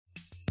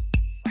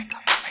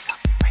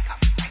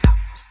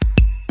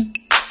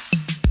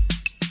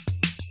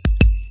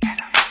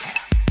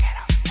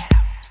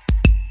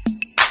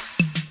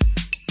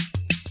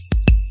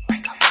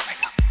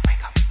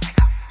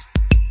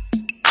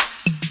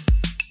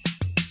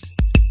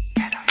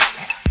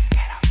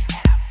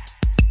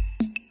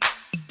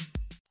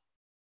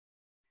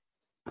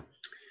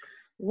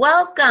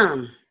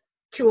Welcome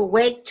to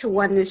Awake to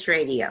Oneness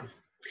Radio.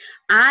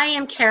 I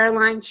am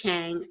Caroline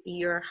Chang,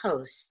 your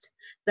host.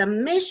 The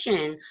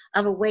mission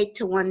of Awake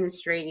to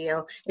Oneness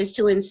Radio is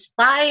to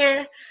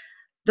inspire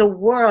the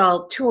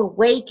world to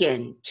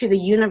awaken to the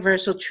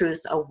universal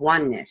truth of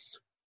oneness.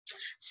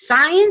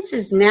 Science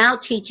is now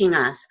teaching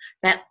us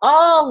that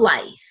all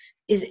life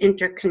is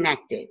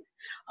interconnected.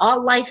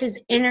 All life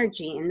is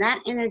energy, and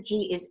that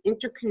energy is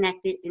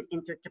interconnected and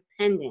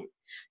interdependent.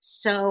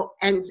 So,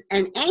 and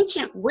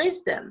ancient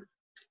wisdom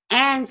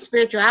and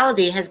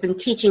spirituality has been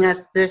teaching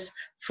us this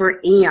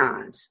for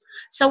eons.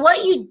 So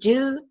what you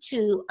do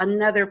to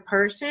another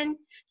person,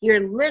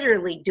 you're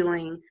literally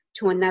doing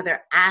to another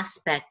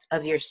aspect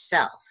of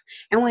yourself.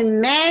 And when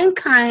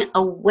mankind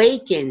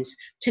awakens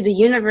to the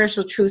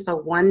universal truth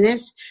of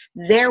oneness,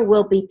 there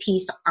will be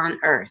peace on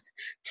earth.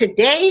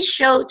 Today's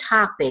show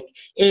topic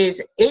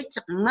is It's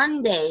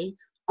Monday,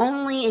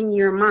 Only in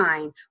Your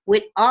Mind,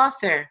 with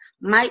author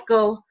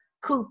Michael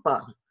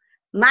Cooper.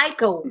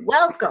 Michael,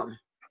 welcome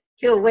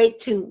to Awake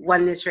to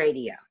Oneness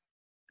Radio.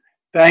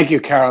 Thank you,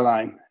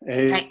 Caroline.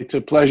 It's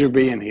a pleasure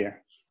being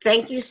here.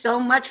 Thank you so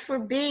much for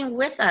being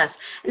with us.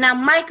 Now,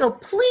 Michael,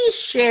 please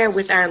share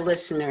with our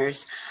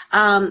listeners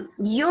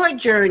your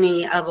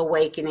journey of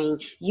awakening,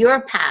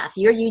 your path,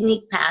 your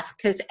unique path,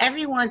 because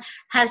everyone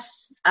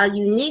has a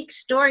unique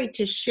story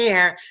to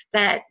share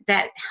that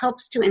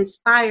helps to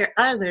inspire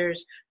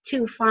others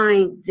to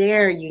find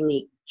their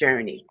unique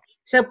journey.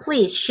 So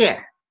please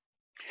share.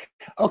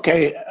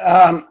 Okay,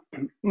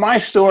 my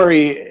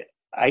story,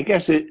 I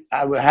guess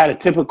I had a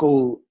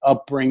typical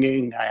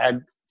upbringing. I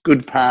had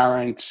good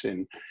parents,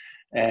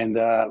 and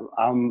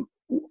I'm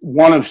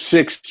one of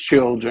 6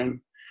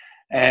 children.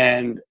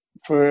 And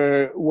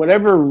for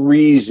whatever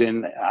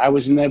reason, I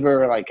was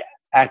never like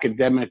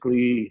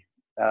academically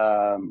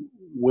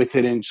with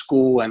it in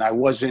school, and I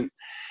wasn't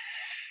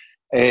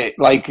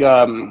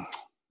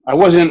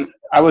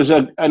I was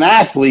an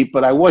athlete,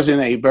 but I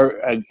wasn't a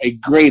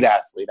great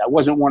athlete. I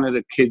wasn't one of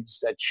the kids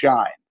that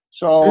shine.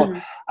 So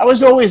I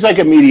was always like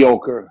a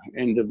mediocre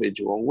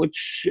individual,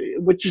 which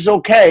is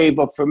okay.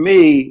 But for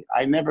me,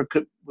 I never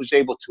was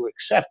able to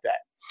accept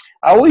that.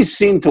 I always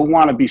seemed to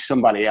want to be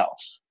somebody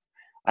else.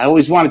 I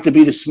always wanted to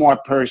be the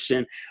smart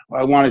person, or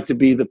I wanted to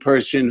be the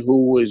person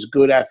who was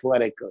good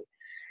athletically.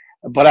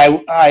 But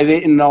I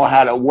didn't know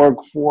how to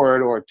work for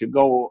it or to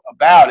go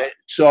about it.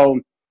 So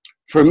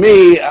for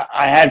me,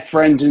 I had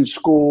friends in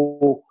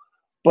school,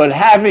 but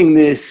having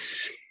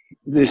this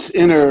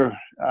inner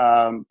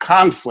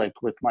conflict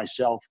with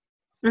myself,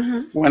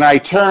 when I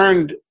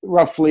turned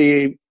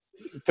roughly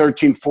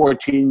 13,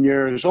 14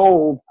 years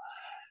old,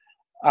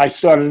 I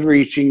started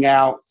reaching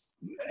out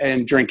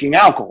and drinking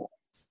alcohol.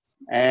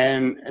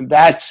 And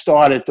that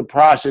started the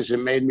process. It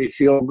made me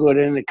feel good.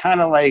 And it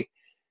kind of like,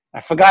 I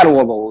forgot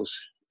all those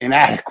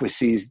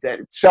inadequacies, that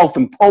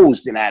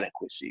self-imposed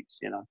inadequacies,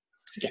 you know.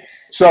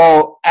 Yes.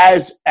 So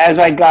as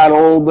I got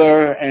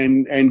older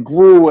and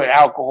grew,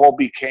 alcohol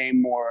became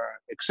more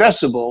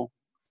accessible,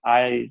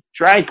 I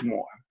drank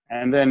more.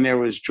 And then there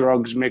was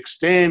drugs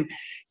mixed in,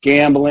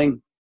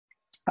 gambling.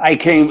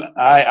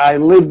 I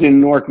lived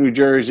in Newark, New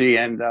Jersey,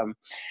 and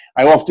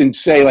I often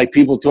say, like,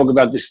 people talk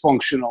about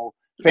dysfunctional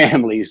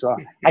families.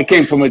 I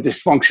came from a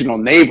dysfunctional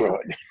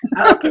neighborhood.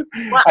 Okay.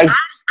 Well,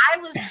 I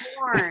was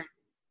born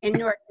in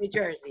Newark, New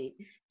Jersey.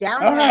 Down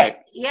there. Right.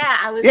 Yeah,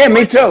 I was. Yeah,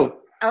 me too.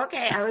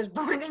 Okay, I was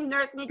born in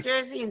Newark, New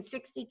Jersey in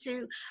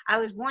 1962. I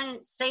was born in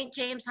St.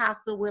 James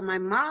Hospital, where my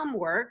mom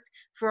worked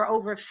for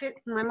over 50.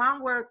 My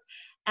mom worked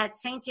at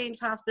St. James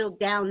Hospital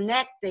Down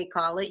Neck, they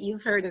call it.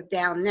 You've heard of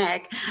Down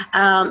Neck,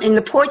 in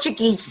the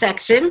Portuguese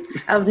section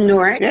of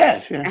Newark.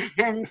 Yes, yeah.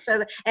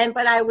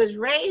 But I was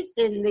raised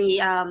in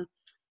the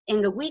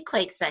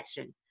Weequahic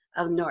section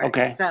of Newark.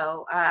 Okay.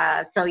 So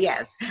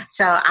yes.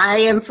 So I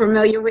am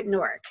familiar with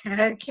Newark.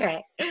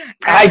 Okay.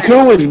 I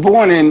too was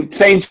born in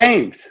St.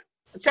 James.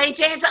 St.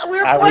 James. I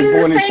was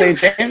born in St.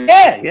 James.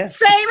 Yeah.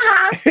 Same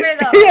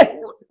hospital. Yeah.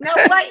 No,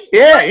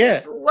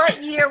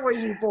 what year were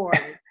you born?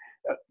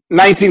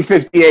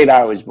 1958.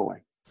 I was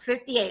born.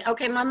 58.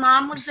 Okay, my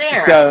mom was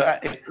there. So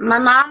my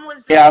mom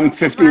was. Yeah, I'm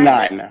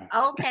 59 now.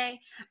 Okay,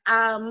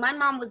 my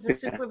mom was the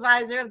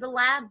supervisor of the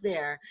lab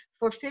there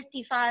for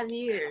 55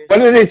 years.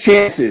 What are the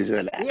chances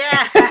of that?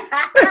 Yeah.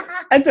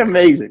 That's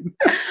amazing.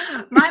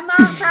 My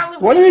mom probably.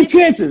 What are the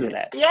chances of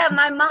that? Yeah,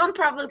 my mom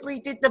probably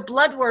did the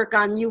blood work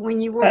on you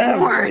when you were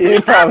born.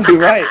 You're probably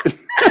right.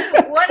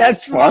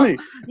 That's funny.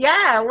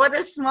 Yeah, what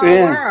a small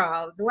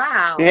world.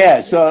 Wow. Yeah,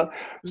 so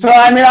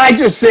I mean, I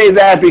just say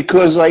that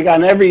because, like,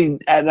 at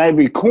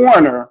every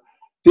corner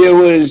there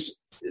was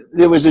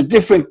a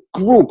different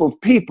group of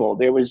people.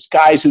 There was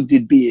guys who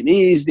did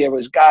B&Es, there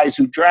was guys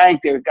who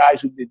drank, there were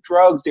guys who did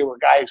drugs, there were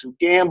guys who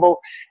gambled,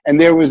 and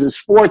there was the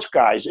sports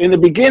guys. In the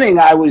beginning,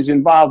 I was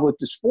involved with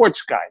the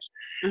sports guys.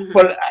 Mm-hmm.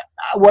 But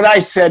what I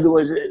said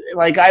was,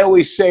 like I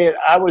always say it,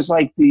 I was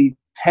like the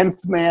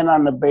 10th man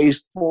on the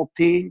baseball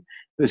team,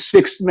 the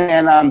 6th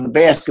man on the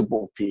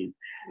basketball team.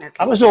 Okay.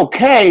 I was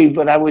okay,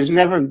 but I was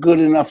never good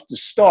enough to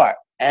start,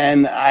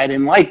 and I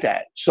didn't like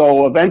that.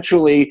 So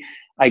eventually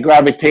I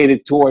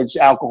gravitated towards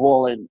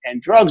alcohol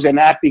and drugs, and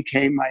that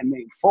became my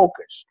main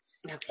focus.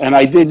 Okay. And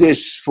I did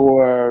this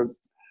for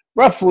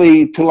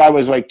roughly till I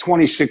was like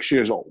 26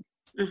 years old.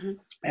 Mm-hmm.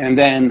 And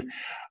then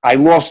I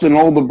lost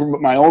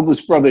my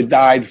oldest brother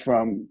died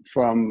from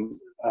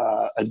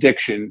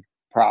addiction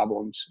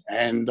problems.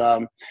 And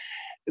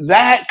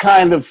that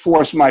kind of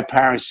forced my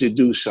parents to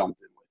do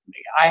something with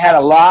me. I had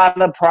a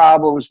lot of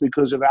problems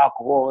because of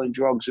alcohol and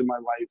drugs in my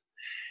life.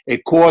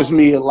 It caused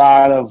me a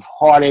lot of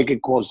heartache.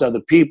 It caused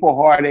other people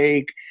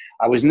heartache.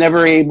 I was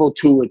never able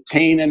to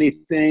attain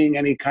anything,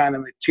 any kind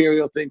of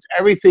material things.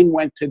 Everything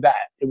went to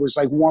that. It was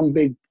like one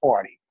big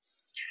party.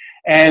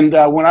 And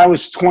when I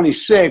was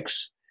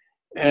 26,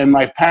 and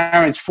my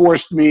parents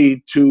forced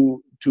me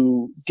to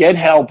get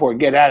help or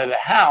get out of the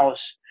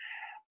house,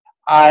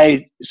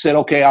 I said,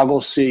 okay, I'll go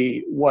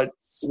see what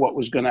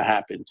was going to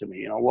happen to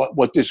me,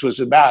 what this was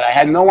about. I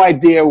had no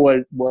idea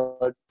what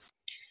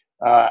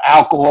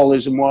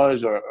alcoholism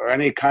was or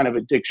any kind of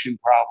addiction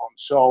problem.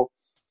 So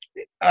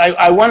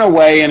I went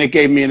away, and it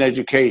gave me an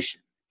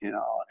education,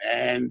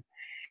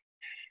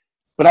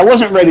 but I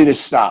wasn't ready to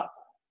stop.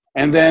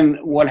 And then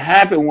what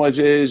happened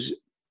is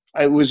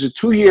it was a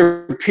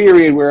 2-year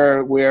period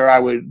where I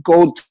would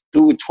go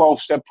do a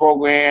 12-step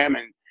program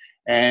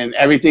and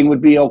everything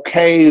would be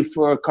okay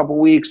for a couple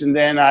of weeks, and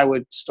then I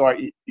would start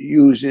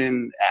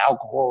using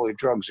alcohol or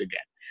drugs again.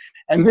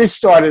 And this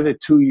started a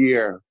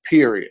 2-year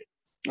period.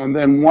 And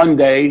then one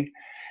day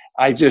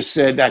I just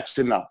said, that's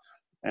enough.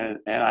 And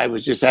I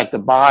was just at the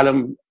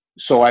bottom,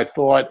 so I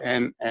thought,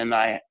 and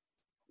I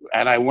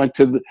went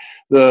to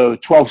the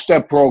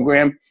 12-step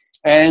program,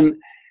 and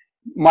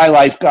my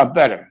life got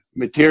better.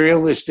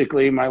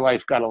 Materialistically, my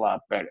life got a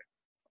lot better.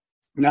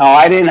 Now,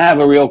 I didn't have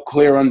a real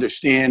clear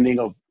understanding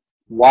of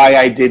why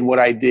I did what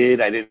I did.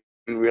 I didn't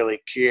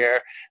really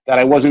care. That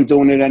I wasn't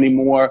doing it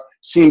anymore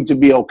seemed to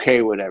be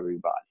okay with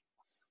everybody.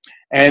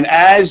 And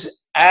as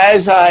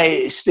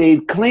I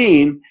stayed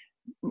clean,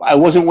 I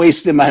wasn't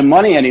wasting my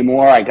money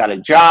anymore. I got a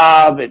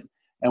job,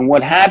 and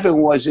what happened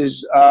was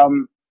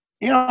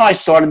I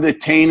started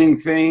attaining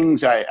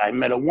things. I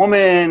met a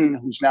woman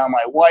who's now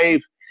my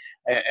wife,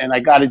 and I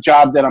got a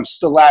job that I'm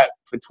still at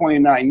for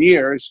 29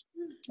 years.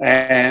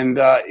 And,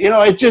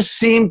 it just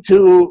seemed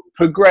to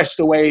progress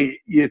the way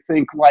you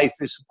think life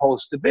is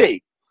supposed to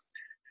be.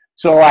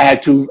 So I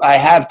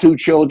have 2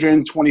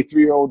 children,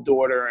 23-year-old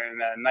daughter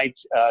and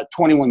a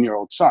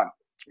 21-year-old son.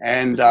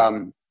 And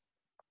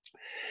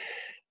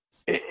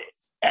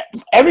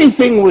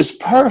everything was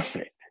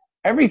perfect.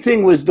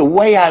 Everything was the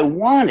way I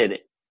wanted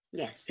it.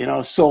 Yes.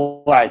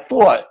 So I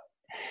thought.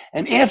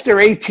 And after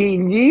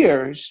 18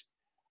 years,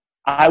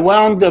 I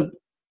wound up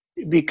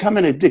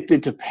becoming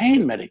addicted to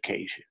pain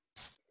medication.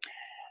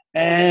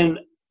 And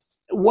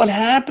what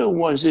happened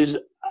was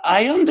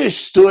I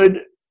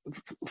understood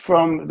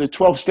from the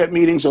 12-step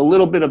meetings a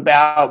little bit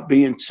about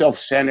being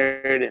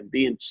self-centered and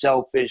being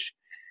selfish,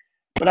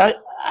 but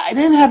I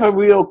didn't have a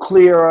real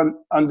clear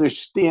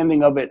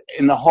understanding of it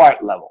in the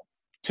heart level.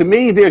 To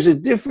me, there's a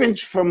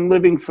difference from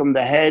living from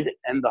the head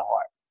and the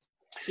heart.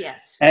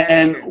 Yes.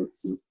 And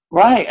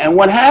right. And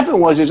what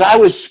happened was I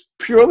was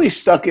purely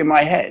stuck in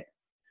my head.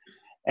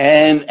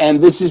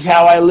 And this is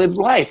how I lived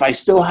life. I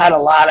still had a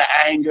lot of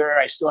anger.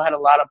 I still had a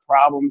lot of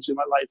problems in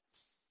my life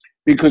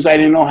because I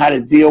didn't know how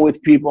to deal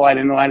with people. I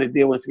didn't know how to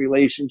deal with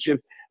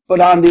relationships.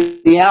 But on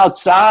the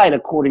outside,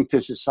 according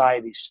to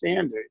society's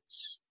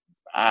standards,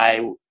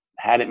 I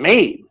had it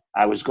made.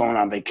 I was going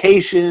on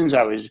vacations.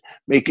 I was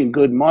making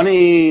good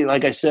money.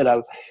 Like I said,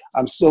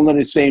 I'm still in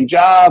the same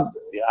job.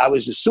 I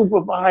was a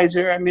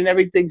supervisor. I mean,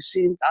 everything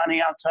seemed on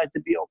the outside to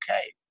be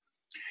okay.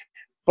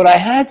 But I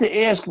had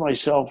to ask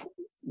myself,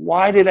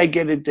 why did I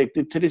get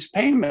addicted to this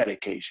pain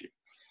medication?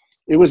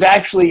 It was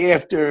actually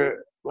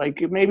after like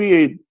maybe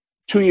a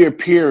 2-year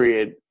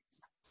period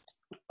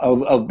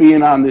of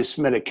being on this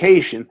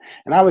medication,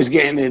 and I was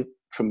getting it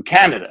from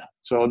Canada.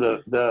 So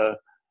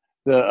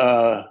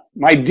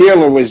my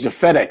dealer was the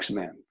FedEx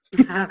man.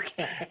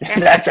 Okay.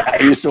 I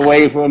used to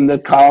wait for him to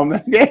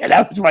come. Yeah,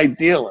 that was my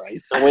dealer. I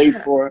used to wait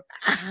for,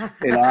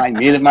 I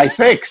needed my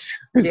fix.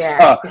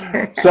 Yeah.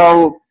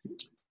 So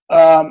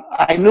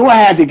I knew I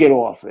had to get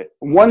off it.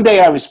 One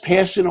day I was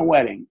passing a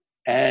wedding,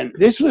 and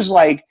this was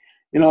like,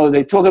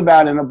 they talk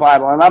about in the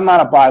Bible, and I'm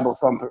not a Bible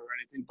thumper or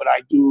anything, but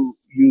I do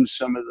use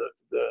some of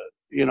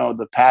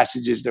the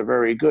passages. They're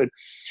very good.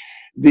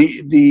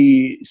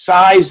 The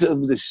size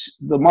of the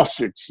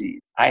mustard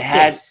seed. I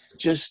had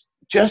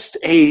just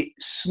a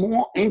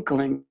small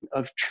inkling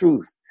of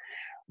truth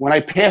when I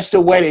passed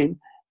a wedding,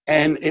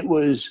 and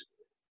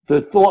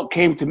the thought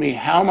came to me,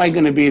 how am I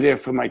going to be there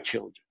for my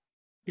children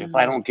if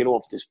I don't get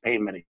off this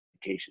pain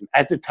medication?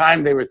 At the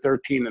time, they were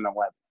 13 and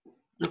 11.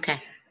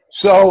 Okay.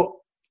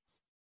 So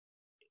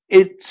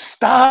it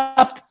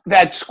stopped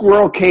that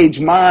squirrel cage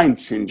mind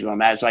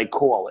syndrome, as I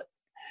call it.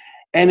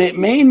 And it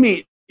made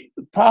me,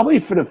 probably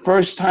for the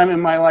first time in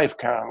my life,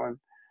 Carolyn,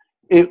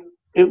 it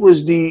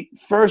was the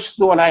first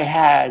thought I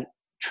had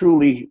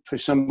truly for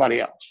somebody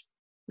else.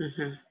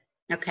 Mm-hmm.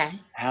 Okay.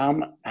 How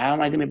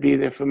am I going to be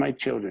there for my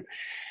children?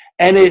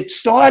 And it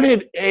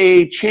started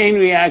a chain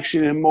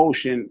reaction in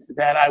motion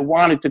that I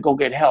wanted to go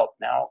get help.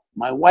 Now,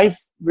 my wife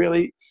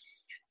really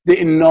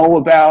didn't know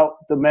about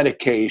the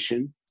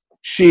medication.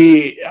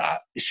 She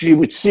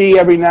would see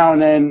every now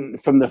and then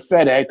from the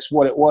FedEx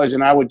what it was,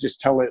 and I would just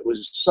tell her it was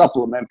a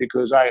supplement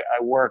because I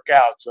work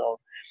out. So,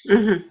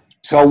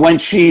 so when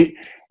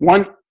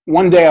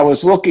one day I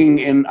was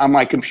looking on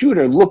my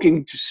computer,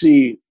 looking to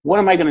see what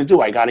am I going to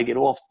do? I got to get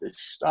off this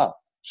stuff.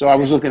 So I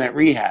was looking at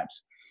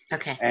rehabs.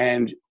 Okay.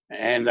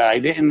 And I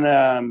didn't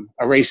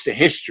erase the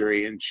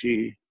history, and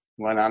she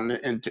went on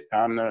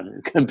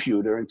the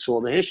computer and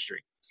saw the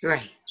history.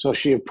 Right. So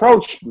she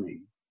approached me.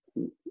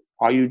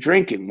 Are you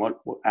drinking? What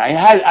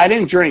I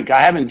didn't drink.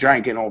 I haven't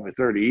drank in over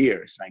 30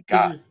 years, thank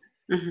God.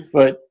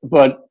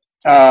 But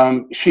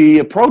she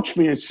approached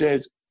me and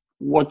said,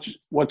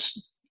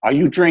 are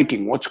you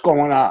drinking? What's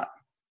going on?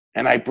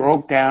 And I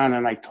broke down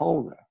and I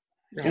told her.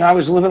 Right. I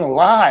was living a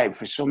lie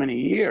for so many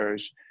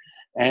years,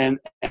 and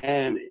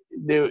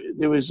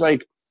there was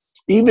like,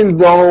 even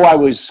though I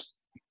was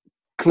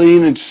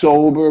clean and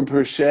sober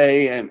per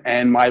se,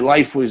 and my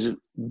life was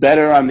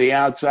better on the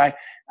outside,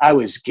 I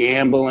was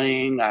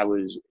gambling. I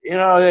was,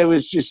 there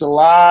was just a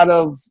lot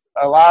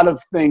of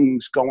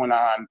things going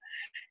on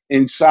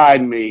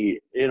inside me,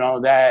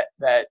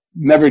 that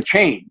never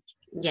changed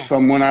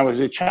from when I was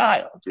a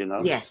child,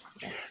 Yes.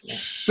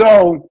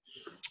 So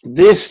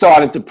this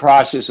started the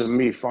process of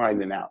me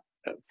finding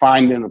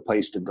a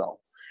place to go.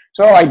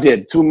 So I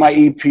did, through my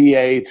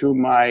EPA, through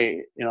my,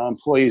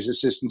 employees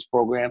assistance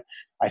program.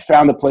 I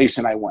found a place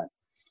and I went.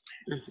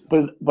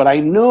 But I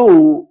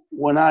knew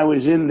when I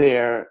was in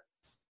there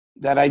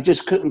that I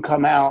just couldn't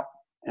come out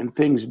and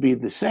things be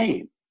the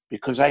same,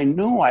 because I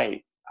knew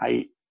I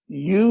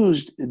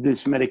used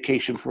this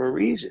medication for a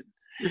reason.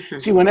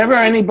 See, whenever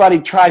anybody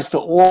tries to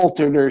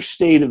alter their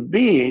state of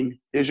being,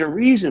 there's a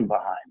reason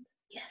behind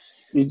it.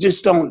 Yes. You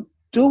just don't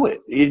do it.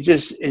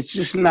 It's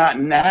just not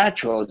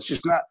natural. It's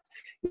just not.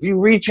 If you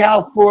reach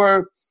out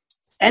for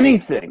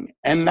anything,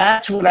 and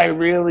that's what I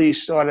really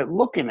started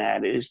looking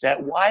at, is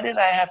that why did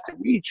I have to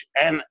reach?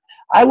 And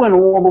I went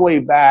all the way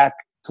back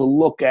to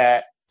look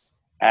at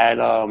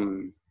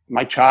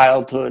my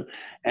childhood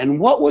and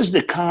what was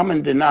the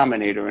common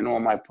denominator in all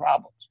my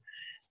problems.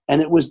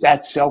 And it was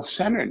that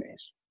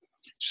self-centeredness.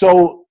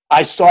 So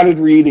I started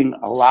reading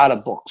a lot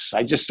of books.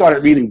 I just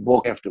started reading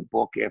book after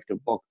book after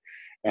book.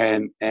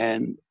 And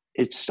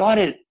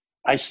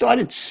I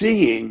started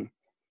seeing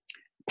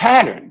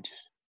patterns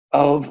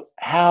of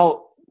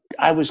how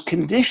I was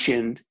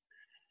conditioned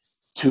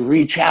to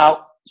reach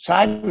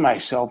outside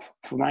myself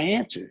for my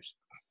answers.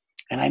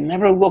 And I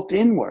never looked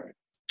inward.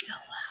 Oh,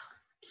 wow.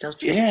 So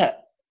true. Yeah.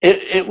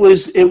 It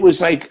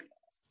was like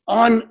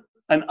an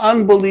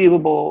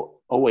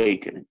unbelievable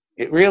awakening.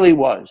 It really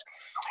was.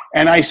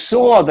 And I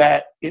saw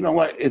that,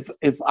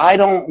 if I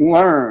don't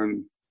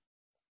learn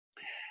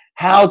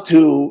how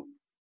to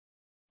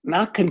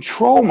not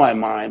control my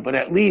mind, but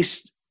at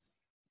least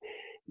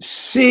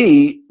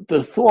see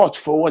the thoughts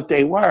for what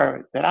they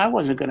were, that I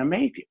wasn't going to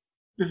make it.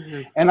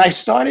 And I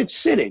started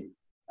sitting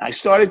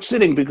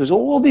because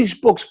all these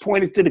books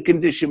pointed to the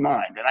conditioned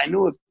mind. And I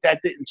knew if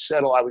that didn't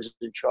settle, I was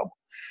in trouble.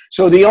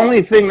 So the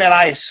only thing that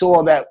I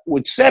saw that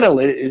would settle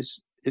it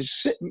is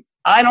sitting.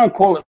 I don't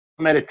call it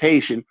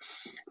meditation,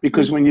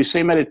 because when you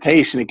say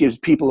meditation, it gives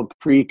people a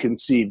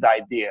preconceived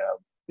idea of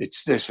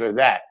it's this or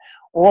that.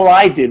 All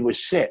I did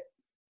was sit.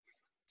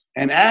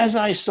 And as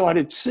I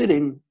started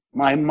sitting,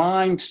 my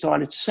mind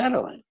started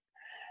settling.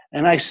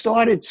 And I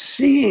started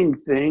seeing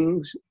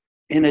things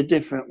in a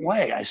different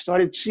way. I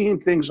started seeing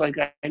things like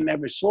I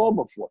never saw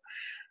before.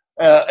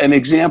 An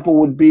example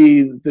would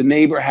be the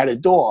neighbor had a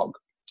dog,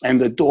 and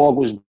the dog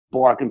was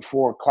barking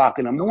 4 o'clock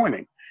in the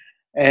morning.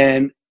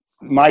 And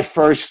my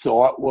first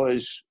thought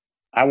was,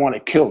 I want to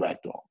kill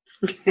that dog.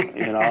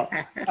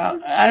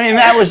 I mean,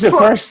 that was the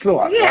first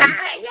thought. Yeah,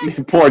 right?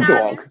 yeah. Poor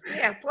dog.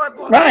 Yeah, poor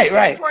dog.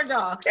 Right. Poor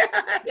dog.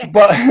 Yeah.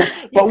 But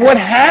what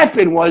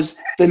happened was,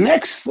 the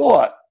next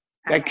thought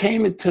that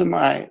came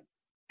into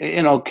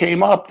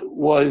came up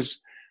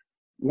was,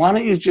 why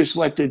don't you just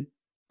let the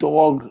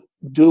dog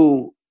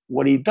do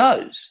what he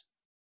does?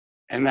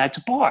 And that's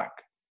bark.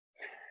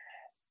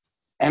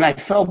 And I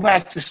fell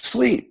back to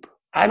sleep.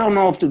 I don't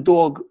know if the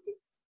dog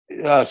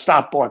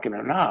stopped barking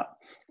or not,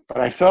 but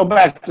I fell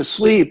back to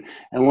sleep.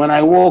 And when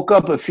I woke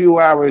up a few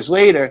hours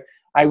later,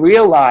 I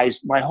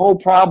realized my whole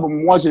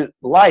problem wasn't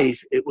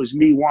life. It was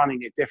me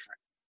wanting it different.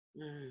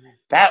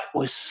 That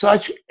was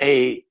such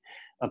a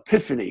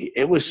epiphany.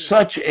 It was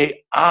such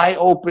a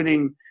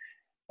eye-opening,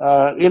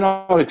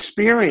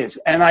 experience.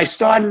 And I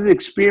started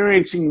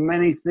experiencing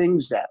many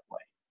things that way.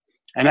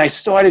 And I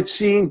started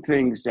seeing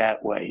things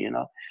that way,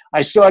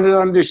 I started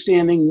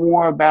understanding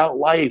more about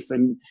life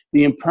and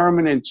the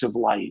impermanence of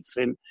life.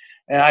 And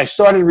I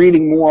started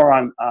reading more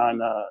on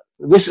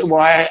this. Well,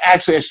 I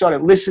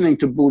started listening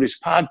to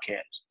Buddhist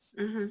podcasts.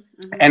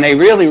 And they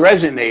really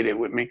resonated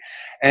with me.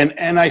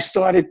 And I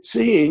started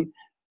seeing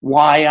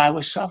why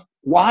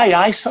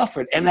I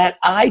suffered, and that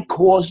I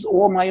caused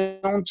all my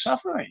own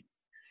suffering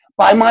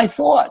by my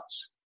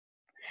thoughts.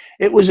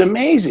 It was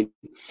amazing.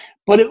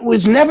 But it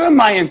was never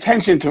my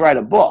intention to write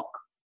a book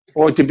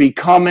or to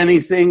become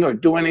anything or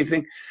do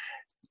anything.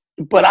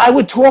 But I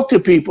would talk to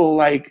people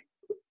like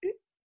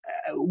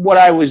what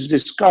I was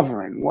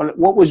discovering,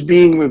 what was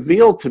being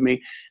revealed to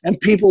me. And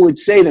people would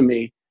say to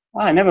me,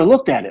 oh, I never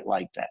looked at it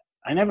like that.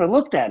 I never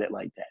looked at it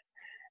like that.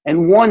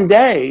 And one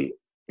day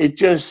it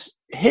just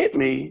hit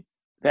me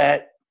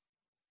that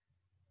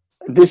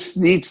this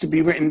needs to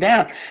be written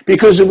down,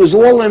 because it was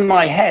all in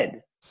my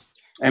head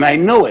and I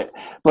knew it.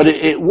 But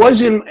it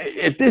wasn't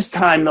at this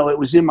time, though, it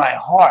was in my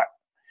heart.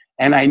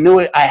 And I knew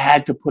it. I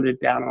had to put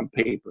it down on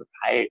paper.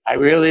 I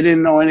really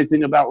didn't know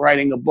anything about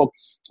writing a book.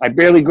 I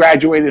barely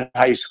graduated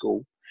high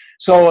school.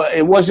 So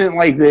it wasn't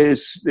like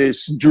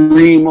this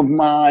dream of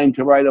mine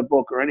to write a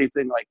book or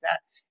anything like that.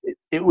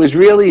 It was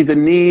really the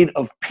need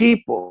of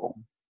people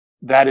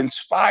that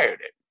inspired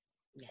it.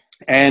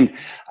 And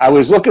I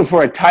was looking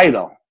for a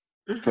title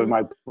for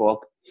my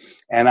book.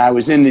 And I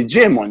was in the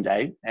gym one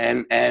day,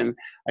 and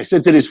I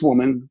said to this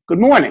woman, "Good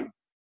morning."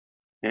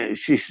 And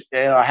she's,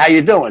 "How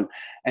you doing?"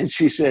 And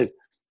she said,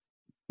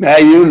 "Now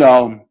you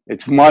know,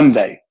 it's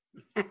Monday."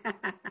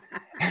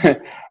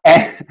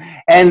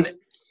 and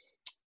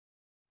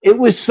it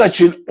was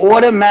such an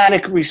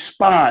automatic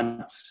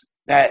response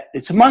that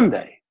it's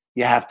Monday,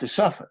 you have to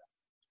suffer.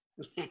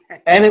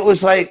 And it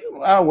was like,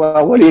 oh,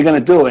 well, what are you going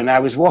to do? And I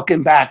was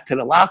walking back to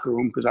the locker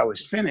room because I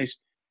was finished,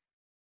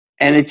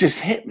 and it just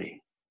hit me.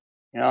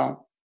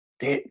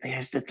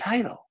 There's the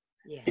title.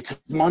 Yeah. It's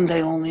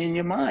Monday only in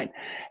your mind.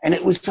 And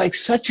it was like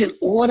such an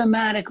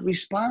automatic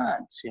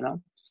response,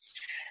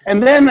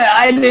 And then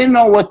I didn't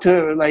know what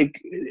to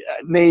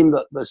name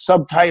the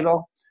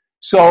subtitle.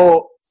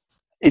 So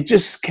it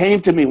just came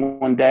to me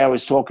one day. I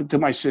was talking to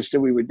my sister.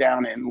 We were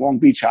down in Long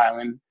Beach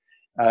Island,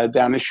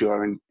 down the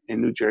shore in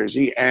New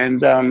Jersey.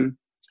 And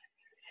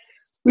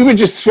we were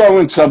just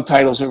throwing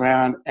subtitles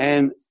around.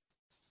 And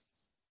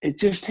it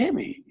just hit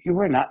me. You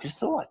were not your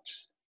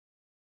thoughts.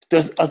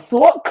 A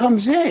thought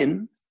comes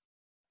in,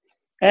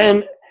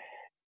 and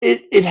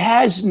it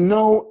has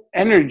no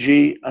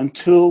energy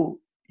until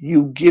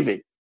you give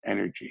it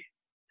energy.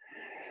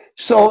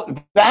 So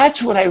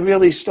that's what I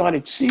really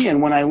started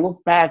seeing when I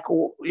look back,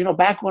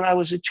 back when I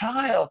was a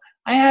child.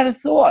 I had a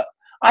thought.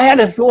 I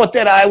had a thought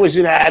that I was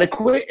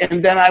inadequate,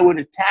 and then I would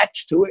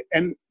attach to it,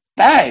 and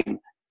bang,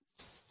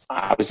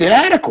 I was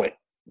inadequate,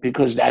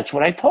 because that's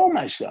what I told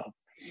myself.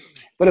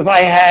 But if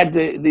I had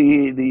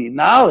the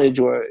knowledge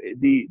or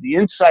the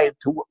insight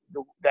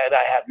that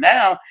I have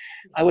now,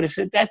 I would have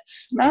said,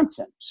 that's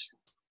nonsense.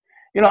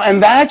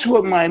 And that's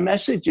what my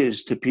message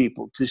is to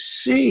people, to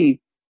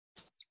see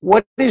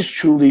what is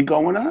truly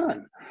going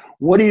on.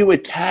 What are you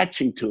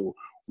attaching to?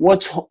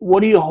 What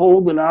are you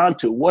holding on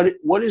to?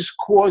 What is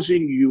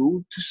causing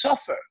you to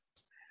suffer?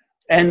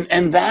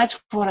 And that's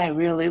what I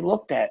really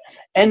looked at.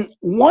 And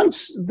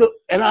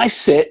and I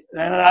sit,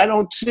 and I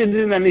don't sit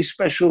in any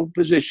special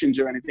positions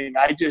or anything.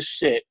 I just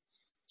sit.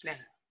 Yeah.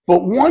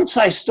 But once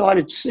I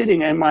started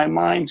sitting and my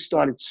mind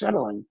started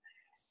settling,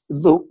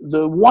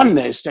 the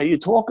oneness that you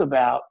talk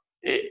about,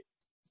 it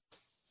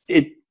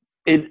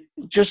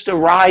just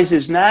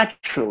arises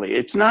naturally.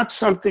 It's not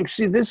something,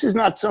 this is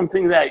not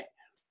something that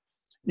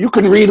you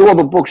can read all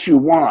the books you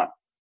want.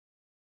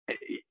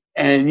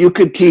 And you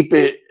could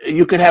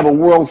you could have a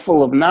world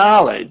full of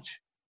knowledge,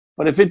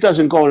 but if it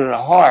doesn't go to the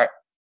heart,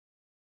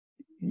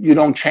 you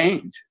don't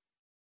change.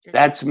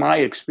 That's my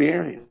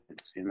experience,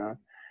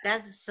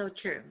 That is so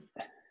true.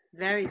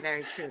 Very,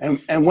 very true.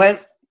 And when,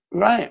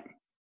 right.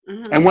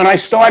 Mm-hmm. And when I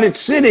started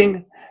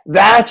sitting,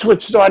 that's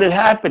what started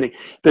happening.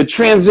 The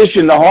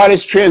transition, the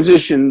hardest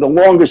transition, the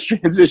longest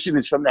transition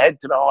is from the head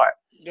to the heart.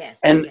 Yes.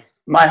 And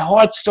my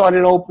heart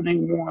started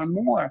opening more and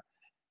more.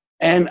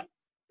 And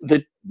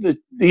the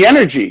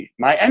energy,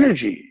 my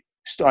energy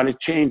started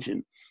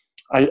changing.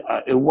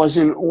 It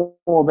wasn't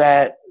all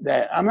that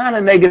I'm not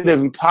a negative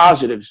and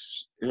positive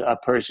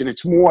person.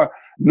 It's more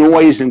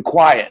noise and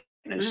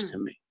quietness to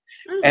me.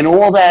 And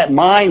all that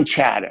mind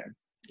chatter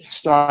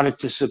started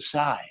to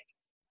subside.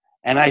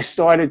 And I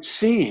started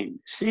seeing,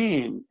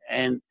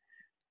 and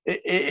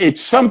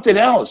it's something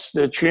else,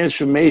 the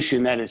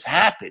transformation that has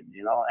happened.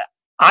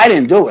 I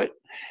didn't do it.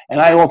 And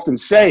I often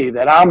say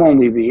that I'm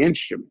only the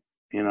instrument,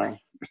 Right.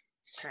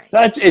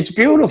 Right. It's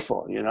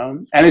beautiful,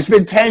 and it's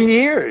been 10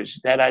 years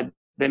that I've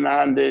been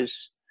on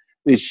this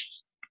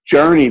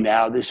journey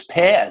now, this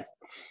path,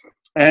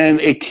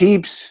 and it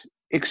keeps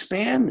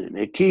expanding.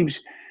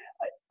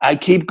 I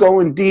keep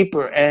going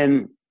deeper,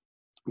 and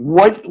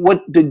what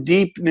the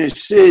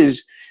deepness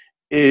is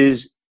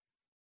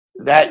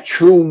that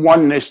true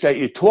oneness that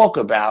you talk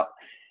about,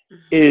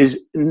 is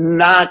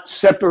not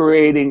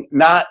separating,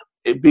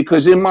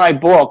 because in my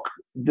book,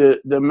 the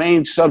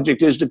main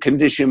subject is the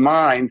conditioned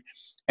mind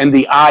and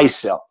the I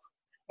self,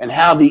 and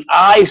how the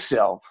I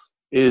self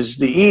is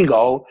the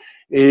ego,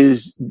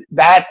 is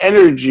that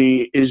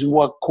energy is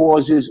what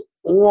causes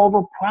all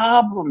the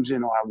problems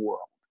in our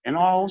world, in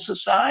our whole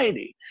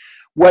society,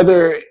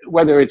 whether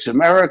it's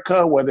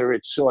America, whether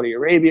it's Saudi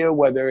Arabia,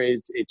 whether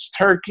it's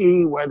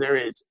Turkey,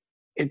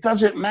 it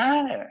doesn't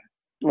matter.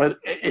 Well,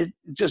 it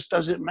just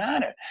doesn't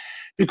matter.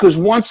 Because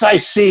once I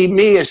see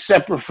me as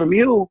separate from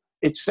you,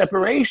 it's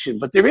separation.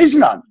 But there is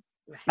none.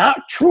 Right.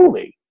 Not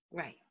truly.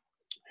 Right.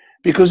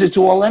 Because it's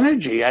all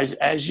energy,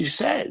 as you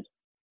said.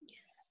 Yes.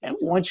 And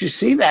once you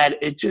see that,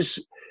 it just,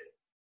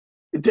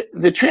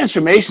 the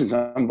transformation is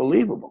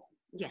unbelievable.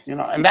 Yes.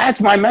 And that's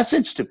my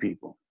message to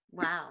people.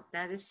 Wow,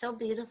 that is so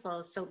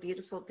beautiful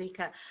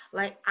because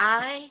like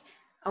I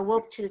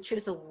awoke to the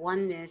truth of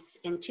oneness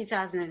in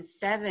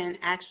 2007,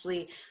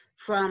 actually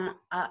from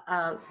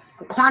a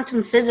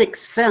quantum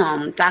physics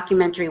film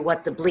documentary,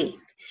 What the Bleep.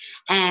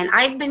 And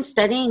I've been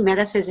studying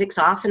metaphysics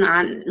off and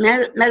on,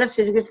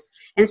 metaphysics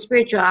and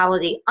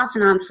spirituality off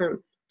and on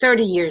for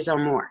 30 years or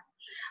more.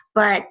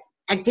 But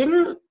I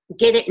didn't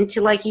get it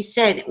until, like you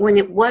said, when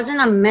it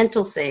wasn't a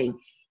mental thing,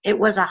 it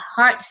was a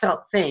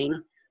heartfelt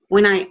thing.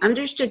 When I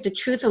understood the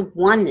truth of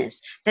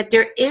oneness, that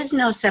there is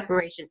no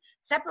separation.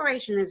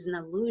 Separation is an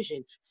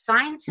illusion.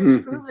 Science has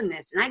proven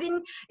this.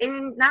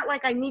 And not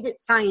like I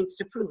needed science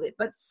to prove it,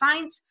 but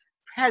science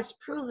has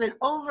proven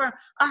over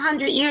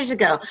 100 years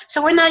ago.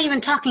 So we're not even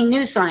talking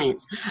new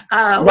science.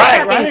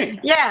 Right.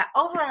 Yeah,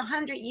 over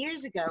 100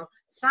 years ago,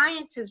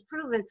 science has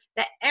proven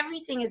that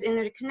everything is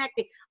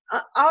interconnected.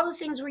 All the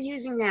things we're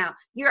using now,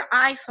 your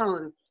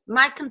iPhone,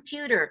 my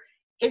computer,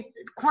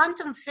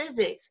 quantum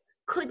physics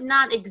could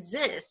not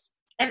exist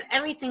if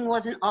everything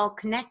wasn't all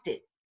connected.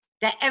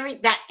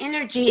 That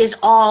energy is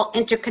all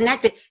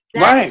interconnected.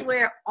 That's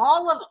where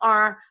all of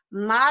our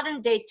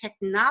modern day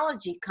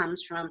technology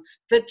comes from,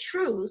 the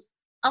truth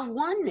of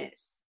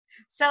oneness.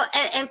 So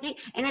and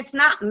it's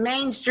not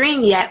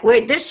mainstream yet,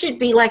 where this should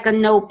be like a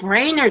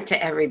no-brainer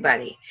to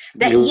everybody.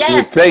 That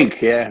you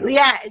think, yeah,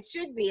 it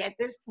should be at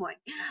this point.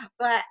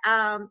 But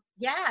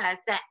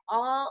that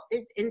all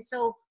is. And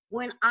so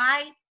when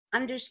I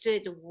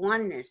understood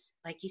oneness,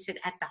 like you said,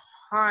 at the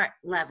heart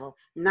level,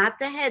 not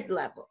the head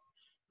level,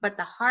 but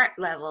the heart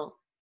level,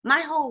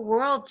 my whole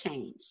world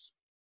changed.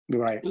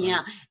 Right.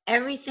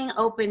 Everything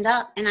opened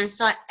up, and I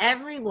saw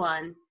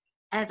everyone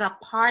as a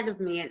part of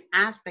me, an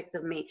aspect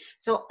of me.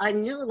 So I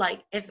knew,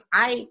 like, if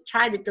I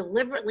try to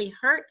deliberately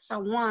hurt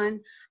someone,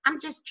 I'm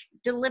just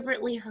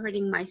deliberately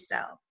hurting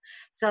myself.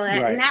 So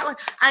and that was,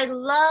 I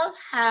love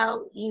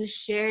how you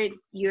shared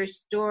your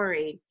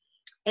story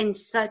in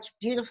such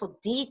beautiful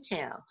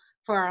detail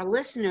for our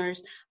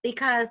listeners,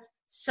 because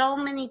so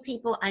many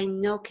people I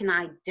know can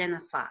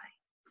identify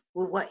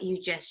with what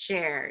you just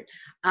shared,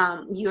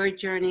 your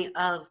journey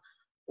of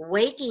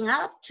waking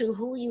up to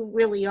who you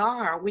really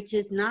are, which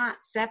is not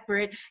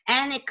separate,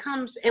 and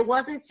it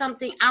wasn't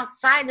something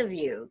outside of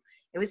you,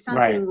 it was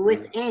something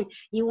within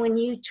you. When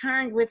you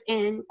turned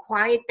within,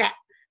 quiet that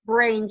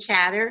brain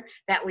chatter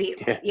that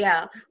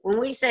when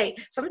we say,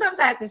 sometimes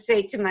I have to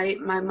say to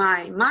my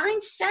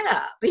mind, shut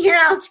up,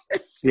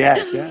 just, and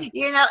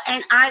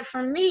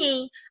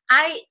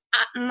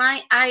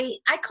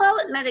I call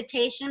it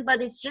meditation,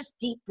 but it's just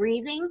deep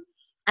breathing.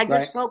 I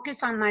just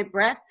focus on my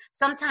breath.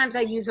 Sometimes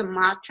I use a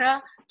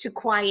mantra to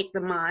quiet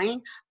the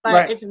mind,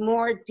 but it's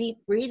more deep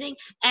breathing.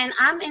 And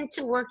I'm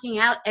into working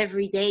out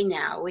every day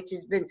now, which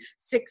has been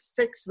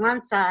six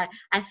months. I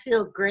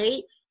feel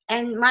great.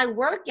 And my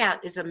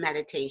workout is a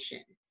meditation,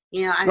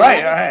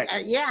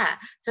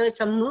 So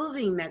it's a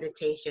moving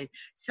meditation.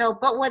 So,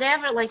 but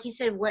whatever, like you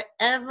said,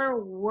 whatever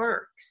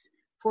works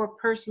for a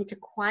person to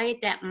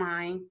quiet that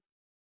mind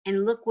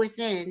and look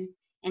within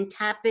and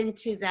tap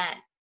into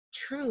that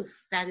truth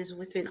that is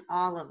within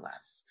all of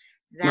us.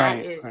 That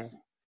is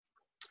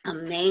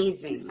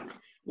amazing.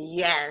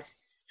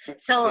 Yes.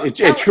 So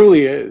it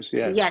truly is.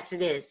 Yes. Yes,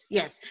 it is.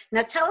 Yes.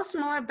 Now tell us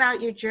more about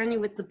your journey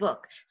with the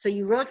book. So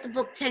you wrote the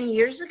book 10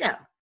 years ago.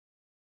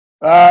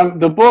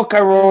 The book I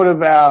wrote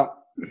about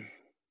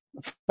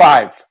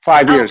five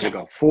years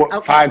ago.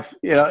 Five.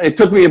 It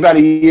took me about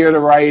a year to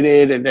write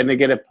it, and then to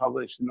get it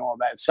published and all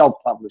that.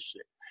 Self-published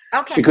it.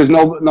 Okay. Because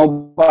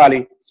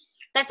nobody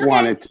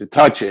wanted to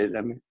touch it.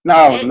 I mean,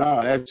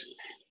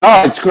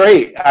 it's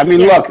great. I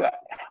mean, look,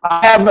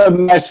 I have a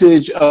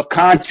message of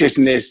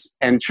consciousness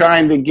and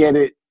trying to get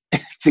it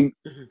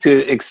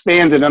to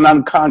expand in an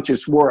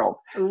unconscious world.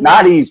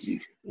 Not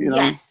easy.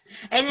 Yes.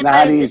 And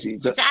not easy.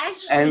 It's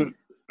actually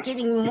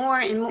getting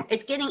more and more.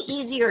 It's getting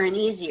easier and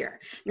easier.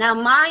 Now,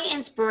 my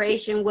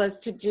inspiration was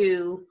to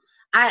do.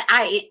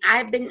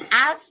 I've been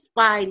asked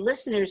by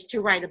listeners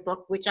to write a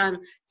book, which I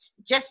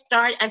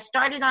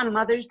started on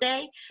Mother's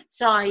Day,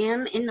 so I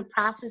am in the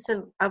process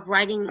of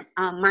writing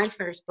my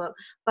first book.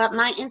 But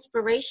my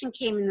inspiration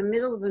came in the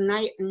middle of the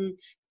night in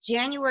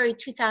January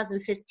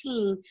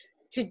 2015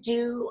 to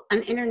do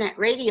an internet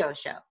radio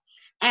show.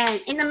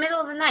 And in the middle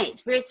of the night,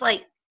 Spirit's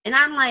like, and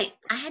I'm like,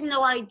 I had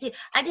no idea.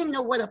 I didn't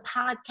know what a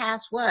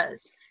podcast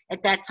was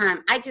at that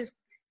time. I just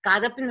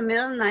got up in the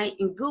middle of the night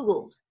and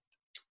Googled,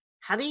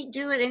 how do you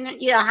do it?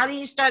 How do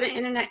you start an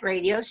internet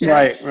radio show?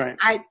 Right.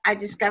 I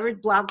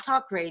discovered Blog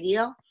Talk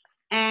Radio,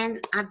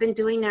 and I've been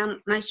doing now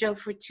my show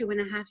for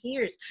 2.5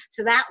 years.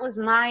 So that was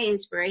my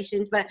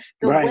inspiration. But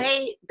the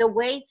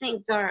way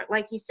things are,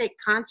 like you said,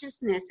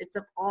 consciousness, it's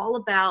all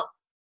about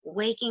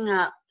waking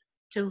up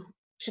to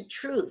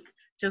truth,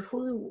 to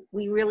who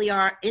we really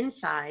are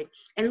inside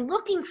and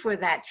looking for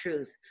that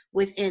truth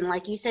within.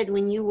 Like you said,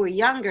 when you were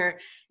younger,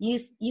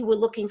 you were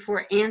looking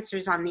for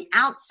answers on the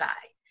outside.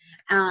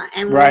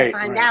 And when we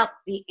find out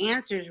the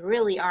answers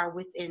really are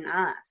within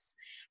us.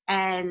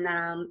 And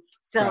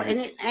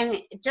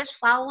and just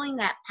following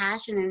that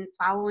passion and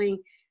following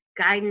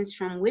guidance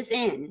from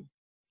within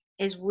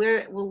is where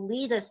it will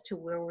lead us to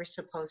where we're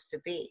supposed to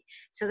be.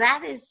 So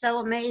that is so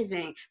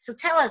amazing. So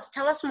tell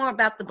us more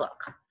about the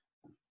book.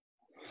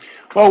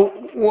 Well,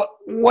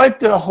 what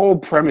the whole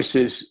premise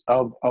is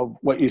of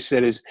what you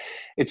said is,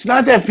 it's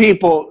not that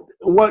people,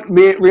 what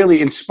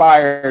really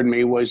inspired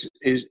me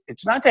is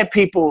it's not that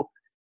people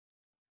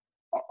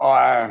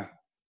are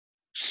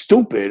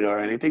stupid or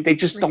anything. They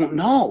just don't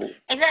know.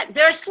 Exactly.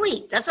 They're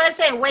asleep. That's what I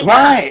say. Wake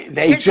up.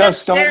 They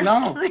just don't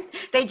know.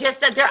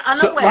 They're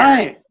unaware.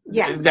 Right.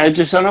 Yes. They're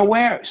just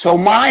unaware. So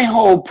my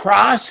whole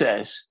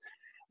process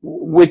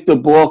with the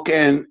book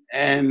and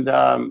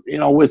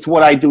with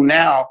what I do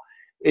now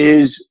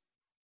is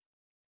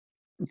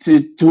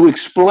to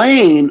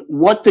explain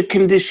what the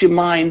conditioned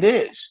mind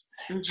is,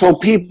 so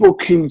people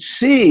can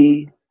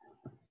see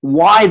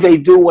why they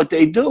do what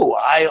they do.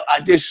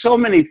 There's so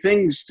many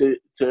things to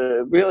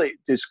really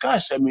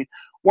discuss. I mean,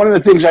 one of the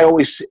things I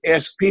always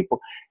ask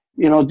people,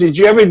 did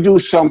you ever do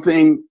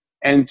something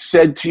and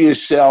said to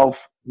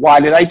yourself, why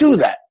did I do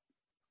that?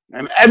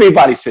 And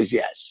everybody says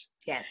yes.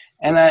 Yes.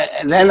 And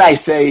then I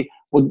say,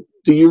 well,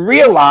 do you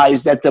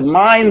realize that the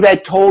mind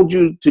that told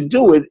you to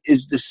do it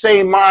is the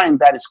same mind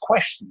that is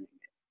questioning it?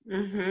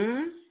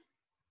 Mm-hmm.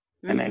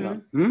 And they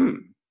go,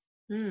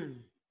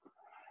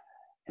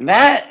 And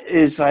that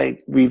is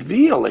like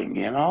revealing,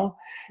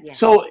 Yes.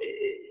 So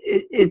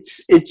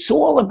it's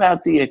all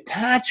about the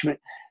attachment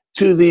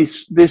to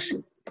this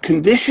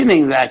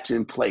conditioning that's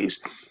in place.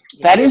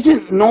 Yes. That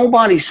isn't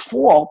nobody's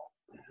fault.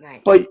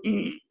 Right. But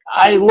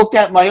I looked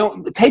at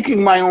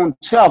taking my own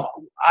self.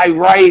 I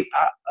write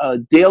a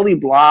daily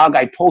blog.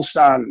 I post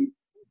on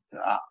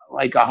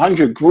like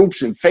 100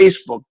 groups in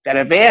Facebook that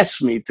have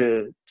asked me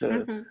to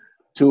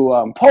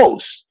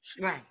post.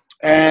 Right.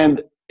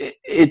 And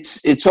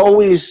it's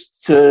always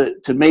to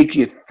make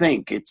you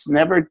think. It's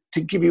never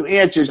to give you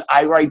answers.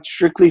 I write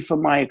strictly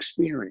from my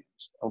experience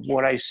of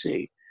what I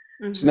see.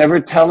 Mm-hmm. It's never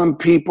telling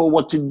people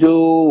what to do,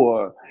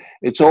 or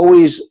it's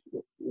always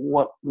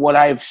what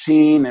I've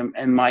seen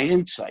and my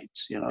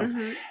insights,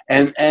 Mm-hmm.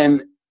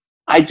 And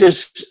I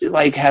just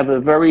have a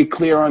very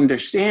clear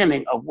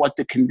understanding of what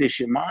the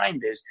conditioned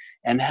mind is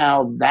and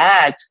how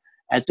that's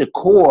at the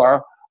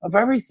core of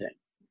everything.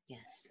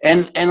 Yes.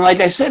 And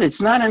like I said,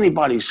 it's not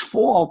anybody's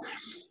fault.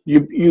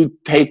 You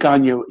take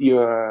on your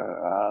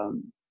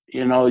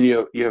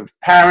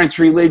parents'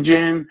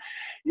 religion.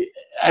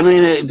 I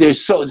mean,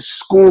 there's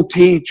school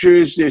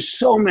teachers. There's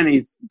so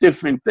many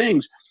different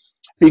things.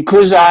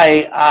 Because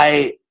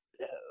I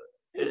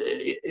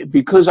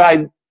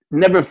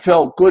never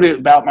felt good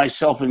about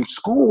myself in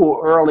school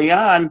early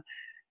on,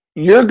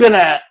 you're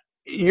gonna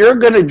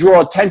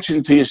draw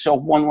attention to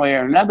yourself one way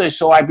or another.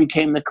 So I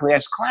became the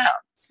class clown.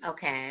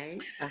 Okay.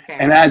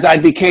 And as I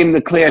became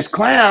the class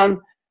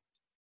clown,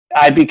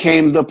 I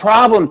became the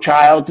problem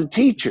child to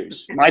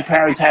teachers. My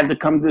parents had to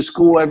come to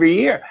school every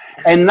year,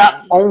 and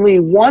not only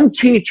one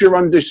teacher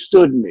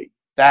understood me.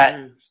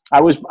 That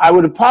I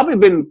would have probably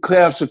been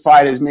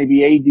classified as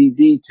maybe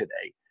ADD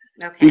today,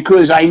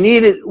 because I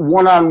needed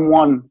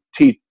one-on-one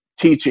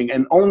teaching,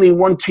 and only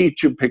one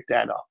teacher picked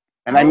that up,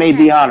 and I made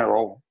the honor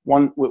roll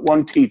with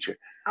one teacher.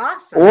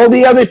 Awesome. All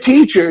the other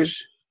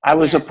teachers, I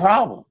was a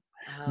problem.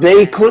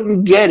 They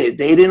couldn't get it.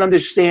 They didn't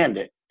understand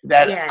it.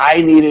 That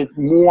I needed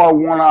more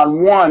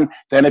one-on-one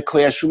than a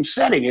classroom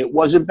setting. It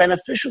wasn't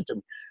beneficial to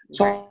me.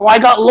 So I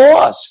got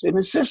lost in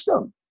the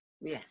system.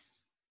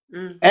 Yes.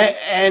 Mm-hmm.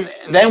 And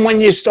then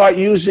when you start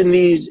using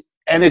these,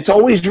 and it's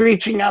always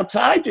reaching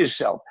outside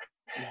yourself.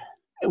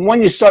 And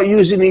when you start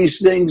using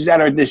these things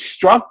that are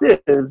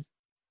destructive,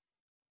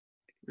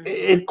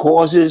 it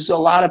causes a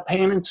lot of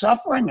pain and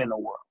suffering in the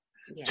world.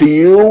 Yeah. To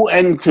you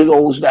and to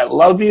those that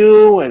love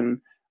you. And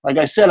like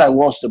I said, I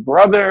lost a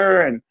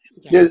brother, and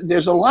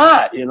there's a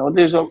lot,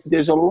 there's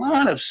a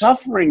lot of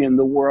suffering in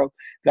the world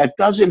that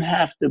doesn't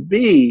have to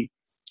be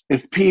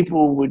if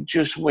people would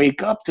just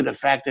wake up to the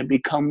fact and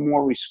become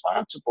more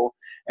responsible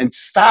and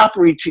stop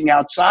reaching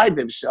outside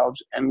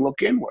themselves and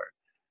look inward.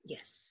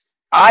 Yes.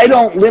 I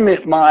don't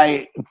limit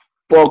my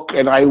book,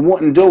 and I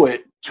wouldn't do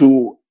it,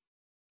 to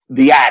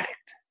the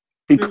addict,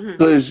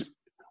 because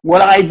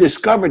what I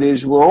discovered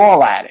is we're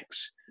all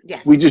addicts.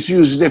 Yes. We just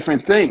use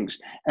different things.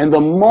 And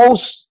the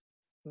most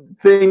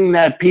thing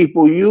that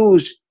people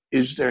use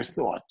is their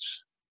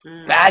thoughts.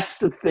 That's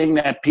the thing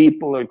that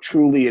people are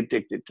truly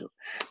addicted to,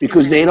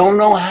 because they don't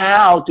know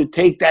how to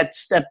take that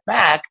step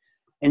back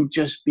and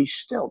just be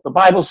still. The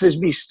Bible says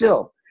be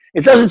still.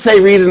 It doesn't say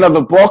read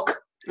another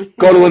book,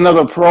 go to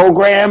another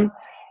program.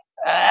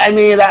 I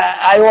mean,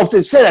 I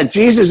often say that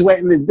Jesus went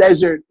in the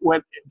desert,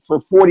 went for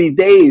 40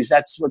 days.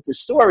 That's what the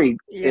story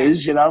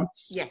is, Yes.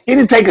 He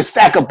didn't take a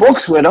stack of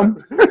books with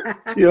him,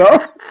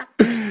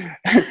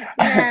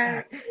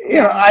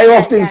 I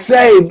often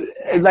say,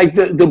 like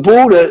the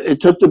Buddha, it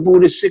took the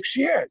Buddha 6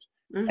 years.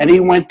 Mm-hmm. And he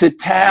went to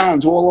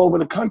towns all over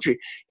the country.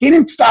 He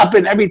didn't stop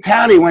in every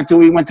town he went to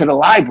the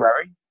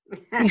library.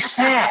 He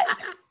sat.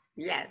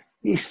 Yes.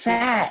 He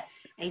sat.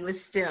 He was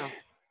still.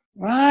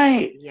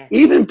 Right. Yes.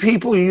 Even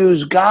people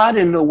use God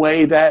in the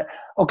way that,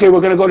 okay,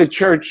 we're going to go to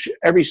church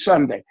every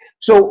Sunday.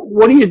 So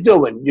what are you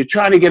doing? You're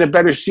trying to get a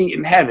better seat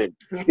in heaven.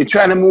 You're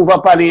trying to move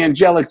up on the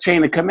angelic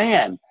chain of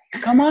command.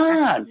 Come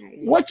on.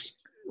 What's,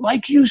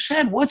 like you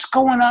said, what's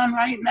going on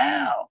right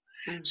now?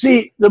 Mm-hmm.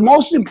 See, the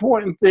most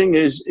important thing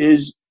is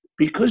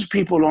because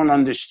people don't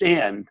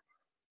understand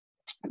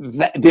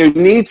that there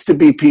needs to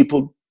be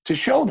people to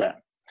show them.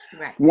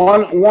 Right.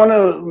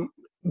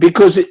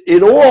 Because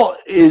it all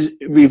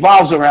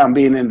revolves around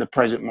being in the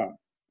present moment.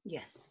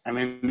 Yes. I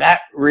mean,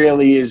 that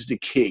really is the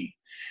key.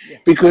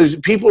 Yes. Because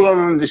people don't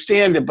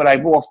understand it, but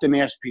I've often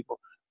asked people,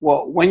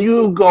 well, when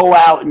you go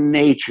out in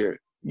nature,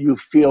 you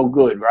feel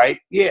good, right?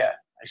 Yeah.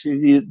 I said,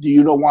 do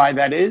you know why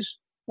that is?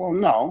 Well,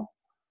 no.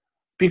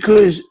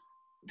 Because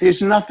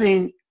there's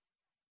nothing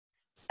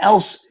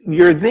else.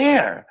 You're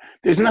there.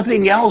 There's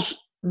nothing else.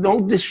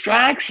 No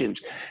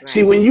distractions. Right.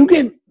 See, when you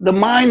get the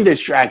mind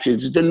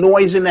distractions, the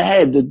noise in the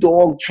head, the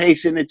dog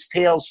chasing its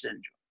tail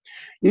syndrome,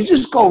 you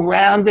just go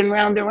round and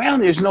round and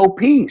round. There's no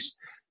peace.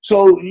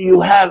 So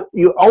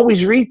you're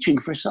always reaching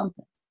for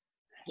something.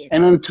 Yes.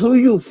 And until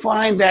you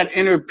find that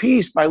inner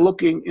peace by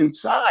looking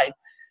inside,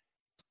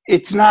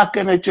 it's not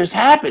going to just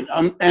happen.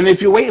 And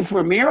if you're waiting for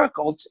a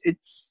miracle,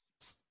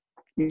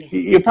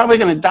 you're probably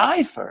going to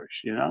die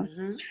first,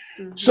 Mm-hmm.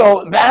 Mm-hmm.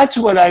 So that's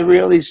what I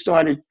really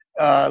started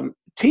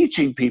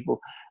teaching people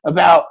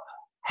about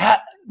how,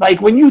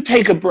 like when you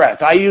take a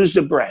breath, I use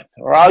the breath,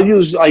 or I'll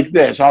use like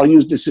this, I'll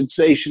use the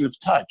sensation of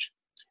touch.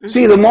 Mm-hmm.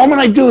 See, the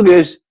moment I do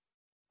this,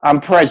 I'm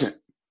present.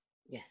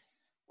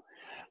 Yes.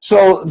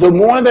 So the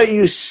more that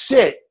you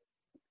sit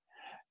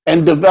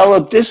and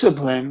develop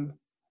discipline,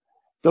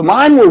 the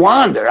mind will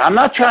wander. I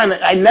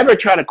never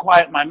try to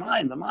quiet my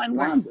mind. The mind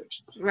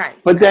wanders. Right.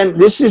 But then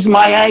this is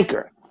my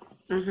anchor.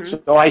 Mm-hmm.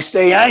 So I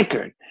stay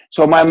anchored.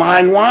 So my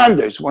mind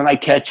wanders. When I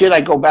catch it,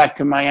 I go back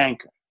to my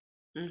anchor.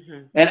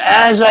 Mm-hmm. And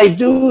as I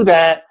do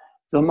that,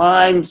 the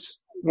mind's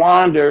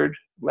wandered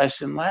less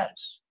and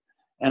less.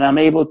 And I'm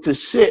able to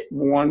sit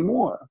more and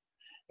more.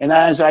 And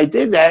as I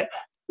did that,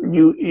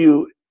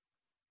 you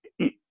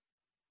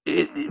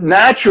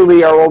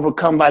naturally are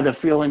overcome by the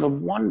feeling of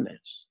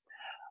oneness.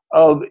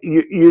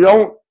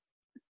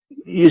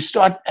 You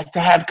start to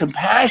have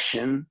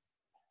compassion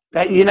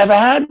that you never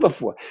had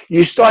before.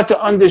 You start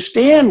to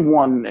understand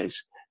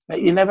oneness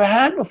that you never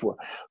had before.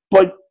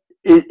 But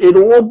it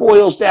all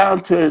boils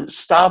down to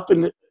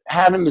stopping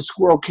having the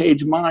squirrel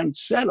cage mind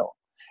settle.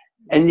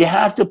 And you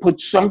have to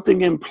put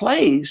something in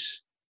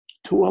place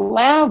to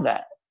allow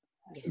that.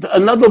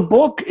 Another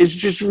book is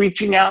just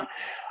reaching out.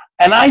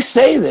 And I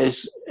say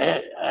this,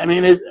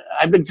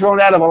 I've been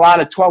thrown out of a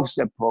lot of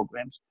 12-step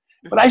programs.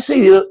 But I say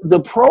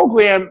the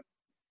program,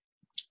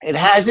 it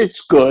has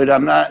its good.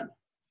 I'm not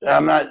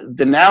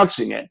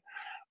denouncing it.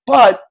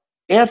 But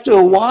after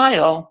a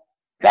while,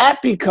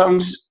 that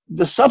becomes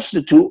the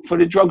substitute for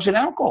the drugs and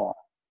alcohol.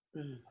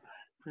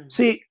 Mm-hmm.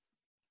 See,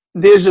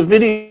 there's a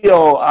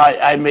video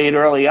I made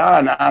early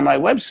on my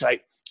website,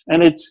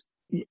 and it's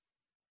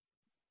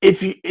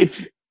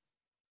if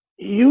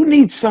you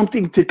need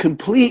something to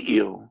complete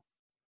you,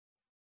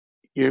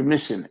 you're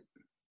missing it.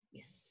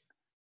 Yes,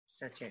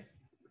 so true.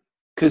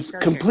 Because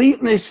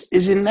completeness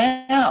is in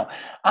now.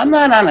 I'm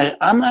not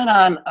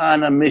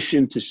on a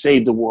mission to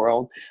save the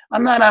world.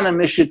 I'm not on a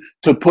mission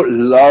to put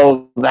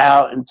love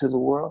out into the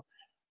world.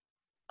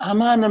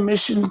 I'm on a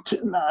mission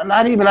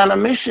not even on a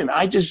mission.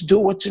 I just do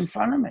what's in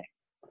front of me.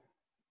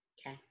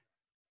 Okay.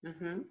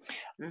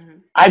 Mm-hmm. Mm-hmm.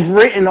 I've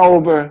written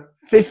over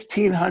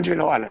 1,500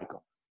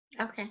 articles.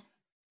 Okay.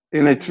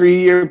 In a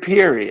 3-year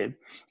period,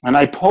 and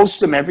I post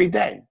them every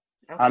day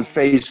on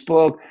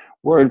Facebook,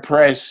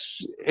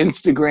 WordPress,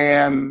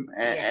 Instagram,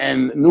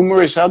 and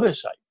numerous other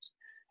sites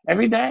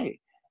every day.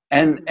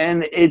 And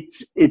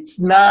it's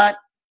not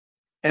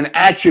an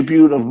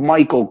attribute of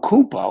Michael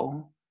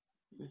Kupo.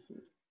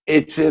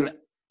 It's an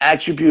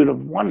attribute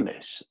of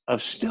oneness,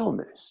 of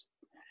stillness,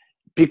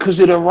 because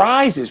it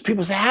arises.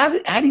 People say,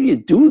 how do you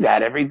do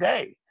that every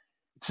day?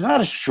 It's not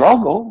a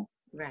struggle.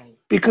 Right.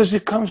 Because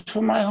it comes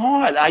from my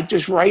heart. I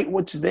just write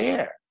what's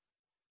there.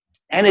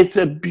 And it's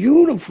a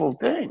beautiful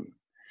thing.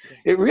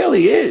 It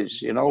really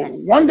is.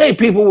 One day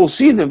people will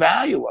see the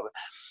value of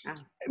it.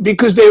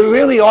 Because they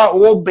really are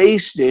all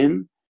based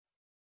in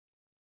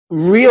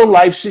real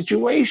life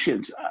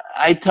situations.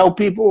 I tell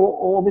people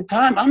all the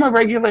time, I'm a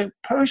regular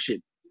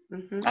person.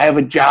 Mm-hmm. I have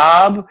a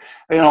job,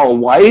 a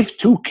wife,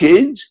 2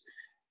 kids.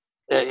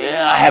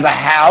 I have a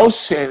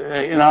house,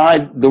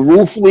 the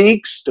roof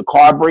leaks, the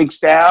car breaks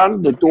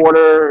down, the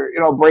daughter,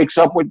 breaks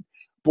up with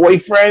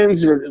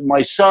boyfriends,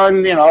 my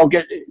son,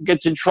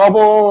 gets in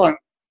trouble.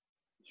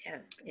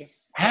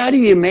 How do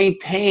you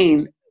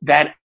maintain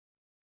that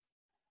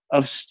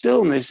of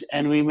stillness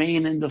and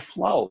remain in the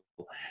flow?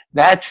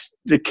 That's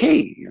the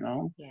key,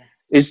 Yes.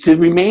 is to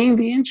remain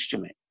the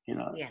instrument,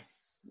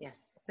 Yes.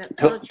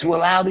 to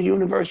allow the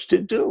universe to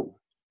do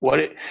what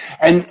it,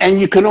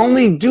 and you can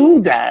only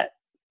do that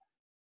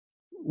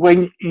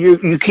when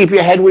you keep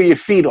your head where your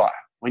feet are,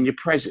 when you're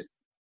present.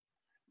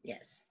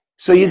 Yes.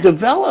 So you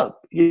develop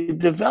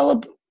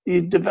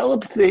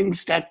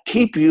things that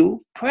keep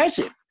you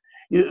present.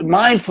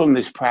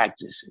 Mindfulness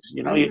practices,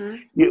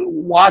 you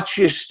watch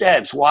your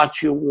steps,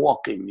 watch your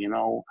walking,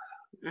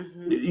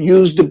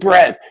 use the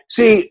breath.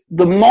 See,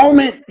 the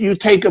moment you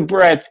take a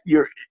breath,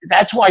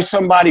 that's why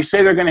somebody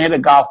say they're going to hit a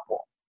golf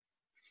ball,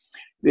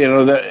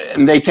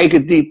 and they take a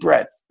deep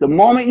breath. The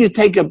moment you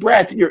take a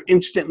breath, you're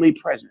instantly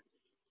present.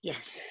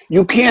 Yes.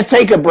 You can't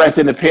take a breath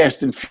in the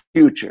past and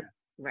future.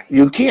 Right.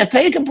 You can't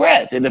take a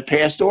breath in the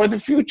past or the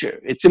future.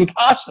 It's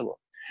impossible.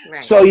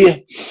 Right. So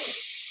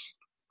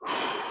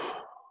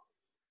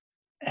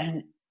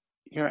and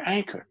you're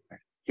anchored.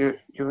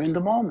 You're in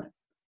the moment.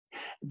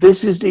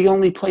 This is the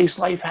only place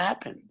life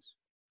happens.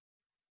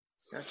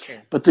 So true.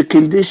 But the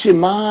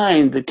conditioned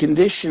mind, the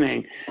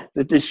conditioning,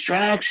 the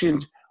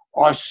distractions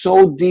are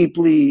so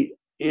deeply,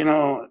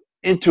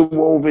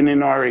 interwoven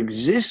in our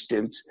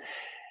existence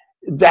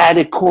that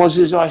it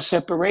causes our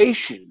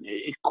separation.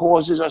 It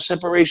causes our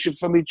separation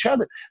from each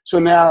other. So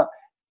now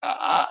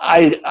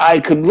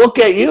I could look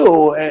at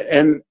you,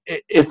 and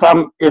if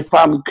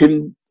I'm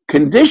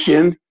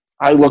conditioned,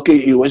 I look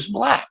at you as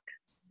black.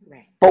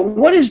 Right. But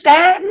what does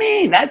that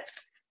mean?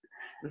 That's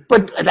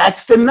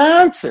the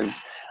nonsense.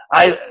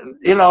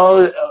 And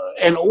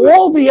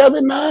all the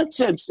other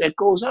nonsense that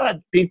goes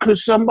on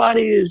because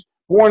somebody is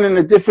born in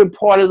a different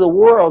part of the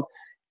world.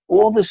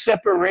 All the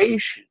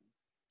separation,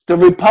 the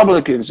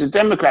Republicans, the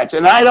Democrats,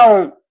 and I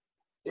don't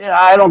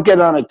get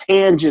on a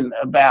tangent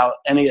about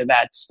any of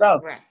that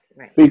stuff, right.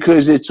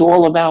 Because it's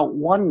all about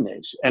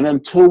oneness. And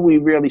until we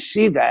really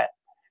see that,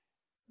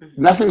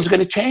 nothing's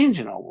going to change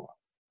in our world.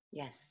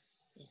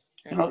 Yes.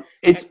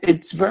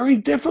 It's very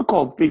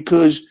difficult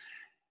because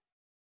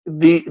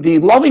the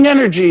loving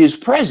energy is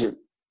present.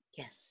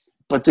 Yes.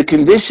 But the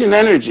conditioned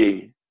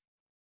energy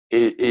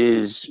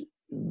is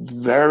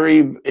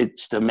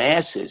it's the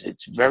masses.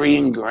 It's very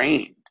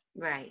ingrained.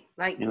 Right.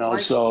 Like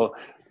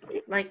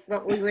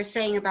what we were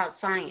saying about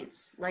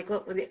science, like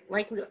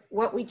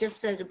what we just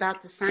said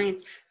about the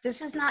science.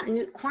 This is not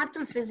new.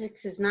 Quantum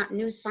physics is not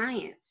new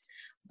science,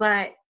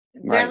 but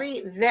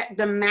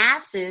the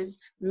masses,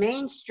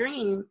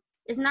 mainstream,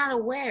 is not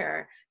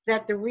aware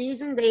that the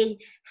reason they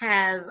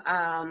have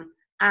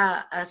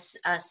a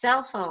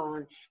cell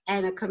phone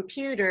and a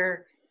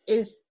computer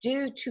is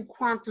due to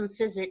quantum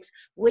physics,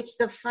 which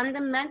the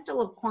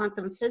fundamental of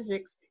quantum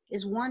physics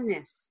is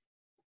oneness.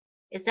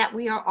 Is that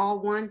we are all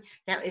one,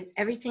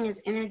 everything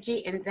is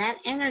energy, and that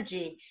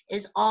energy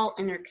is all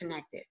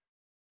interconnected.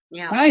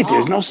 Right,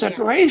 there's no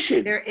separation.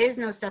 Yes, there is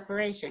no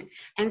separation.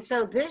 And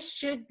so this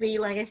should be,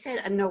 like I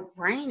said, a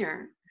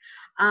no-brainer,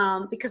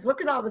 because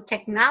look at all the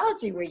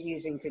technology we're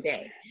using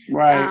today.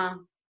 Right.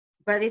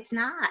 But it's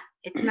not.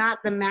 It's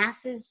not the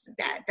masses.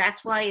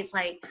 That's why it's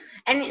like,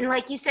 and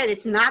like you said,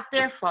 it's not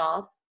their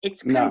fault.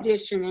 It's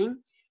conditioning. No.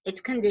 It's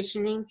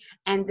conditioning,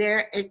 and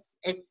it's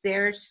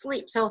their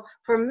sleep. So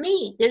for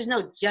me, there's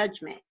no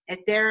judgment.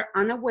 If they're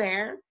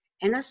unaware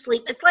and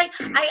asleep, it's like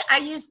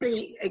I use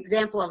the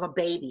example of a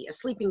baby, a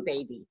sleeping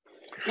baby.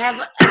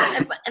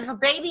 If a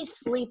baby's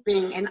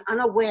sleeping and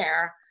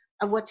unaware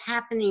of what's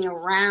happening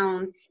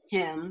around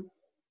him,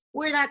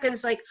 we're not gonna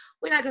say,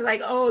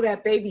 oh,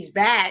 that baby's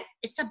bad.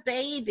 It's a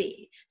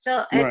baby.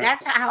 So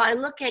that's how I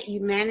look at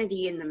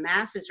humanity in the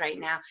masses right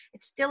now.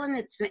 It's still in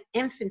its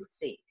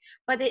infancy.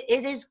 But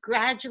it is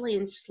gradually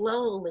and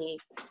slowly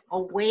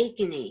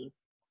awakening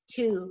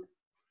to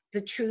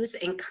the truth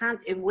and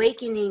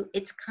awakening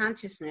its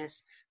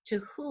consciousness to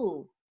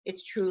who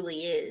it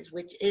truly is,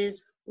 which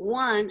is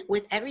one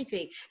with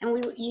everything.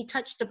 And you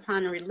touched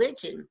upon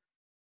religion.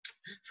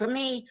 For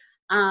me,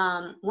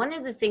 one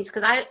of the things,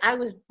 because I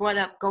was brought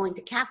up going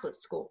to Catholic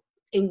school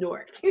in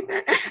Newark.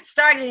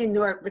 Started in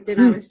Newark, but then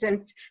I was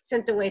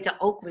sent away to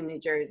Oakland, New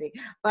Jersey.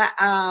 But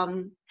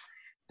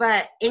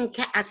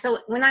so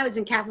when I was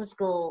in Catholic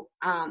school,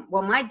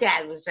 my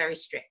dad was very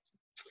strict,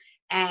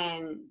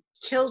 and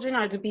children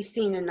are to be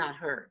seen and not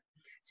heard.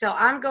 So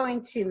I'm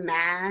going to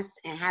mass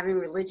and having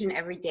religion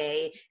every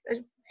day,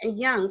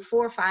 young,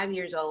 4 or 5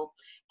 years old,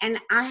 and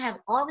I have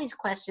all these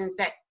questions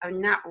that are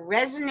not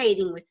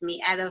resonating with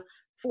me at a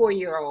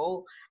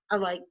 4-year-old.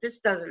 I'm like,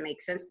 this doesn't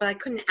make sense, but I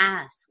couldn't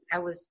ask. I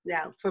was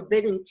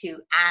forbidden to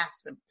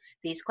ask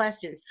these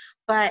questions.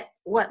 But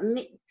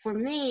for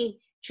me,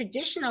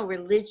 traditional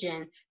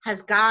religion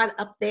has God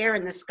up there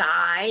in the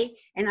sky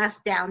and us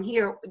down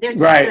here.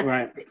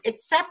 Right. It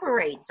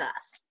separates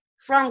us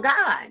from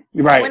God.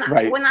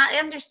 Right, when I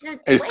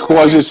understand, it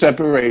causes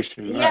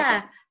separation. Yeah,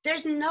 right.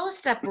 There's no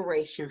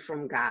separation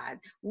from God.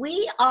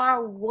 We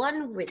are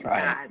one with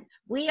God.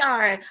 We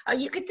are.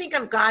 You could think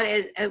of God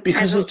as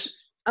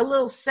a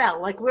little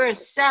cell, like we're a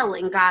cell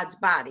in God's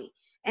body,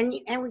 and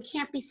we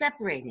can't be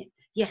separated.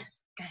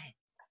 Yes, go ahead.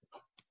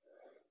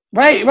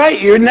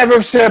 Right. You're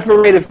never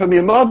separated from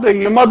your mother.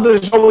 Your mother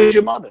is always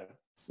your mother.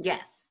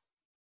 Yes.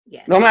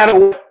 No matter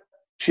what,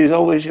 she's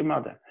always your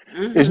mother.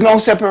 There's no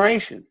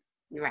separation.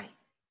 Right.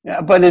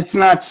 Yeah, but it's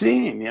not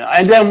seen,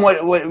 And then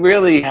what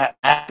really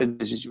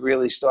happens is you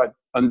really start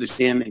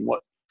understanding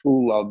what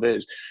true love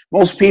is.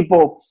 Most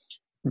people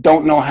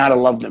don't know how to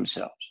love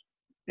themselves,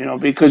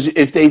 because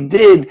if they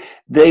did,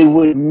 they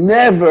would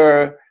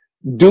never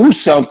do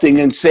something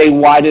and say,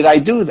 why did I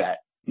do that?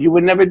 You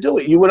would never do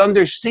it. You would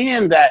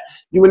understand that.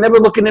 You would never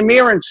look in the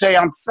mirror and say,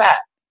 I'm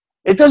fat.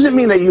 It doesn't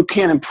mean that you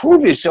can't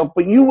improve yourself,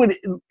 but you would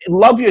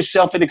love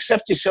yourself and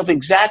accept yourself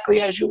exactly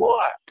as you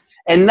are.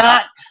 And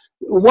not,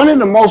 one of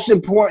the most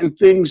important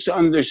things to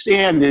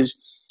understand is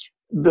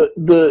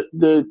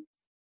the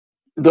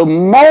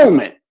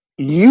moment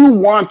you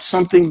want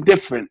something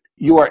different,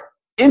 you are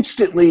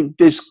instantly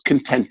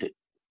discontented.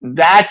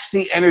 That's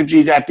the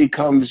energy that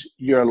becomes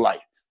your life.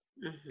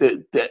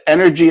 The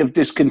energy of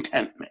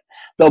discontentment.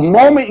 The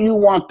moment you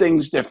want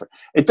things different,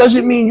 it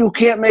doesn't mean you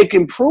can't make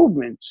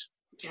improvements.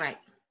 Right.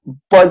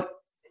 But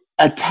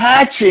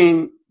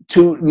attaching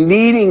to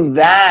needing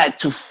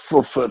that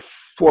for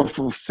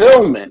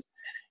fulfillment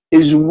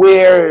is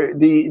where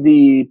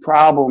the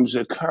problems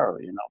occur,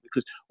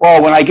 because,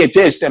 when I get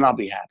this, then I'll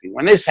be happy.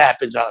 When this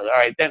happens, all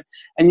right, then,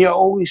 and you're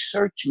always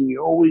searching,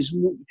 you're always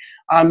moving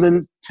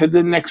on to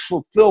the next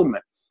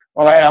fulfillment.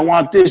 All right, I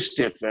want this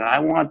different. I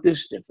want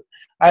this different.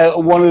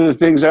 One of the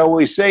things I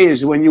always say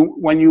is when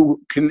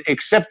you can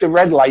accept the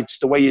red lights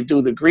the way you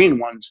do the green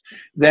ones,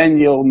 then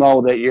you'll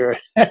know that you're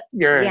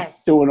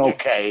doing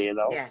okay,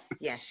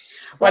 Yes.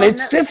 But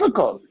it's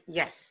difficult.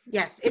 Yes.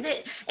 It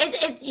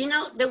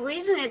the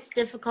reason it's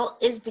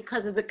difficult is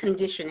because of the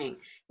conditioning.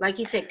 Like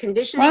you said,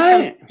 conditioning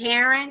from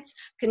parents,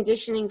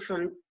 conditioning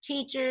from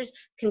teachers,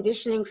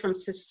 conditioning from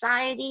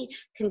society,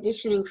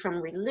 conditioning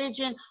from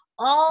religion.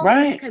 All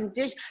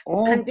this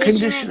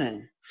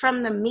conditioning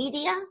from the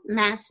media,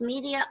 mass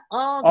media,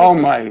 all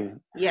this.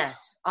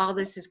 Yes, all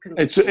this is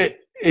conditioning.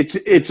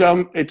 It's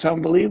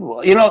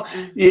unbelievable.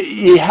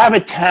 You have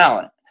a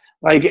talent,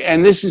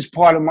 and this is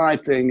part of my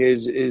thing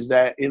is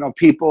that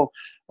people,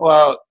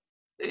 are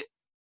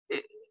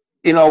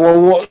you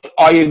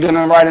going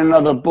to write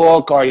another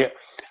book?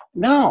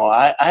 No,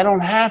 I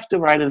don't have to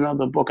write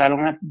another book. I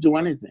don't have to do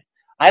anything.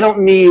 I don't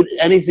need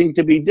anything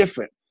to be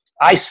different.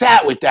 I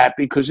sat with that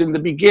because in the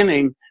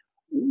beginning,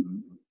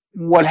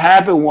 what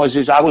happened was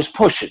I was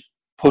pushing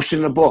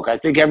the book. I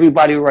think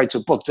everybody who writes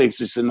a book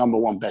thinks it's the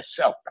 #1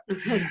 bestseller.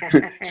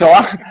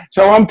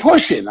 So I'm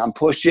pushing.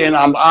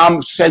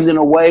 I'm sending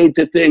away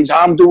to things.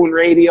 I'm doing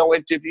radio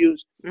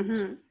interviews,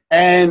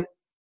 and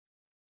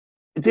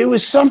there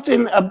was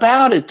something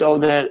about it though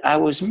that I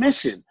was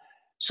missing.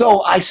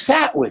 So I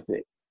sat with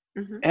it,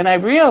 and I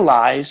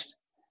realized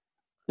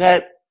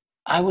that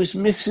I was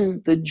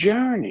missing the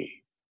journey.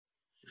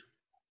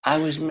 I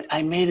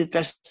made a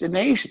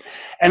destination,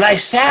 and I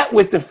sat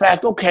with the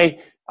fact. Okay,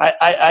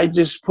 I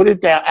just put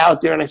it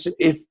out there, and I said,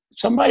 if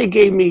somebody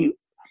gave me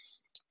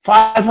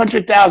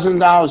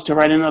 $500,000 to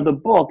write another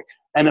book,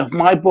 and if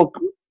my book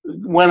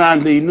went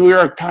on the New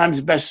York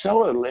Times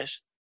bestseller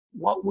list,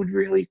 what would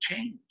really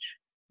change?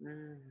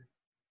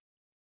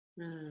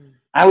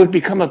 I would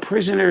become a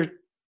prisoner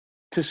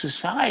to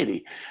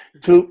society,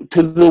 to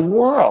the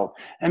world,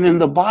 and in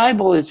the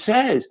Bible it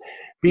says,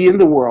 "Be in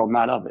the world,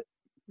 not of it."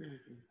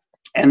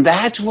 And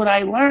that's what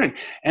I learned.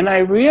 And I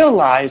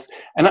realized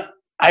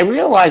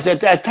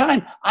at that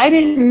time, I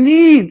don't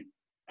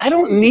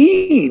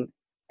need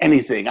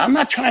anything. I'm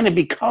not trying to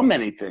become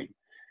anything.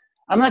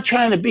 I'm not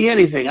trying to be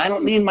anything. I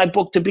don't need my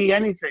book to be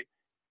anything.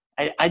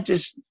 I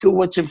just do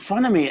what's in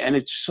front of me, and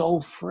it's so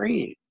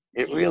freeing.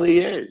 It really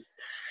is.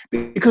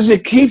 Because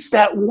it keeps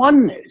that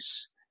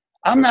oneness.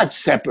 I'm not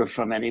separate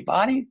from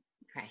anybody.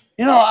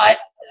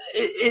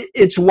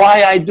 It's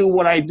why I do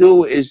what I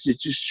do, is to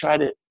just try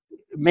to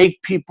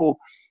make people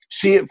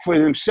see it for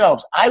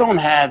themselves. I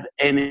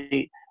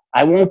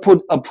won't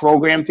put a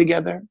program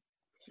together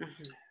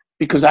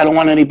because I don't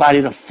want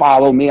anybody to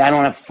follow me. I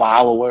don't have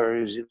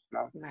followers.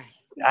 Right.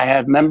 I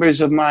have members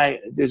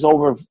there's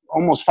over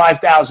almost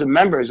 5,000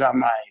 members on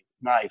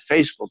my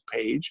Facebook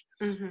page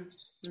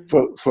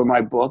for my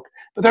book,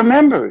 but they're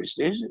members.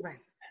 Right.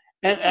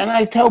 And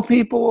I tell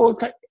people,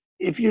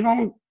 if you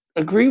don't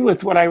agree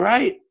with what I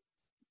write,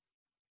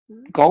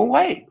 go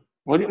away.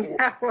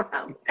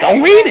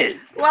 Don't read it.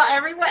 Well,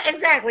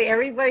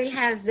 everybody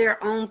has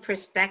their own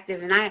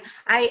perspective, and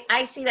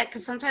I see that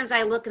because sometimes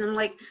I look and I'm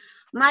like,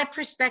 my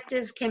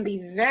perspective can be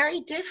very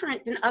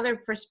different than other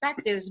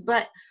perspectives,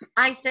 but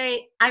I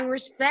say I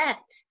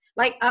respect.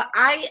 Like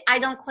I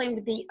don't claim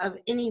to be of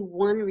any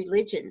one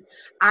religion.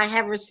 I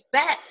have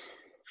respect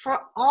for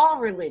all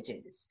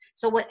religions.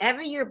 So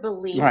whatever your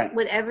belief,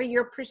 whatever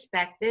your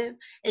perspective,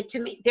 to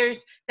me,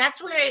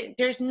 that's where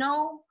there's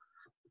no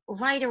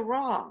right or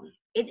wrong.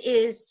 It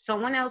is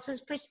someone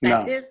else's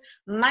perspective,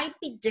 might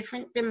be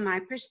different than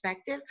my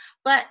perspective,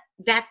 but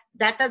that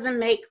doesn't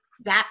make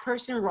that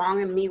person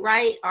wrong and me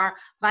right, or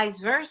vice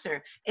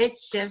versa.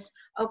 It's just,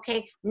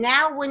 okay,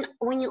 now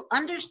when you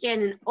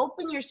understand and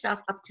open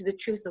yourself up to the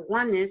truth of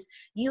oneness,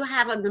 you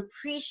have an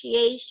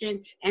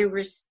appreciation and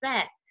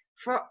respect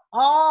for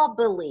all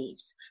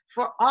beliefs,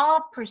 for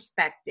all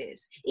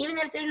perspectives. Even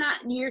if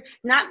you're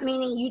not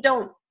meaning you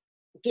don't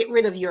get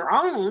rid of your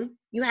own,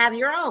 you have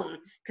your own,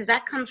 because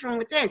that comes from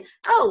within.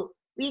 Oh,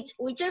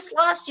 we just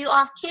lost you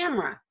off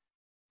camera.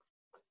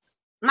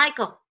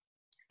 Michael,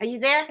 are you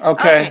there?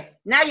 Okay.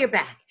 Now you're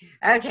back.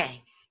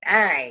 Okay.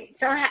 All right.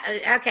 So,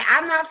 okay,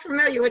 I'm not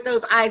familiar with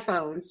those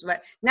iPhones,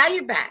 but now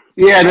you're back.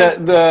 Yeah,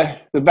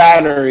 the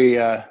battery.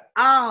 Okay.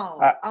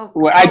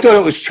 Well, I thought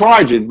it was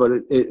charging, but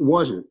it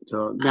wasn't.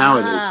 So now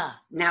it is.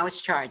 Now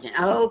it's charging.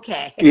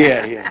 Okay.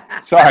 Yeah.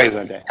 Sorry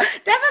about that.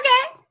 That's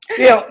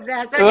okay. Yeah.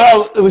 That's okay.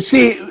 Well,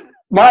 see,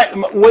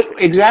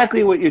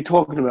 exactly what you're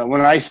talking about.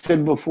 When I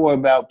said before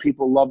about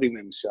people loving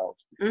themselves.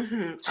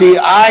 Mm-hmm. See,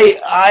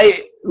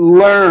 I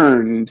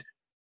learned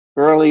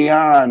early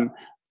on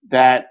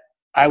that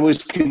I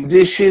was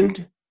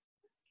conditioned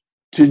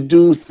to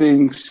do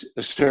things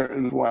a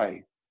certain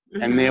way,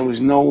 Mm-hmm. and there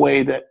was no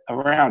way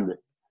around it.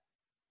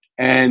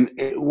 And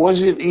it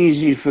wasn't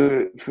easy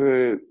for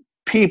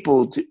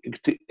people to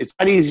it's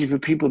not easy for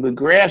people to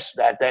grasp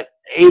that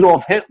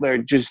Adolf Hitler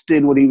just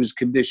did what he was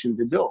conditioned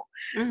to do.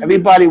 Mm-hmm.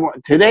 Everybody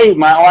today,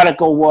 my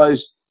article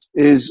is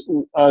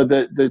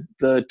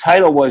the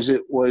title was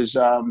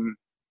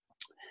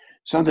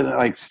something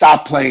like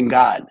 "Stop Playing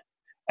God."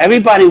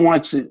 Everybody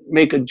wants to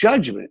make a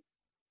judgment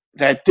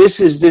that this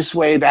is this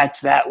way,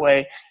 that's that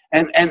way,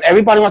 and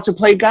everybody wants to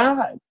play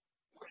God.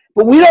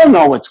 But we don't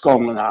know what's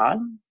going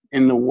on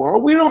in the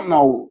world. We don't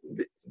know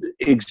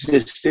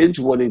existence,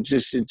 what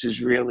existence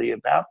is really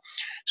about.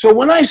 So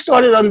when I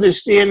started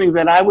understanding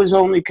that I was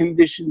only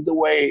conditioned the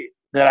way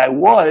that I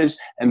was,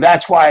 and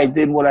that's why I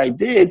did what I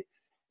did,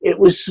 it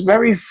was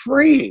very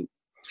freeing.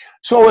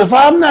 So if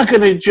I'm not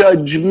going to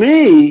judge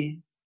me,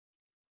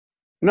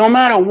 no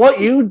matter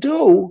what you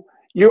do,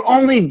 you're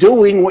only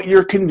doing what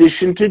you're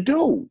conditioned to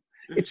do.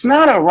 It's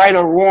not a right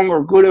or wrong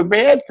or good or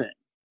bad thing.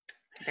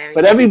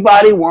 But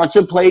everybody wants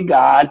to play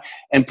God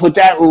and put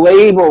that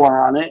label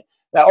on it.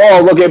 That,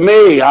 oh, look at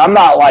me, I'm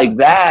not like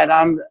that.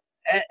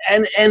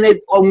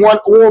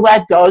 What all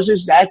that does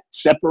is that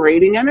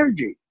separating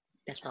energy.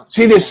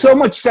 See, there's so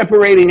much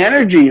separating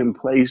energy in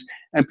place,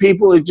 and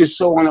people are just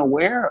so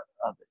unaware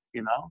of it,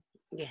 you know?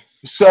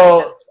 Yes.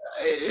 So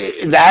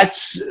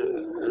that's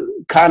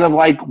kind of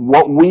like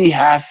what we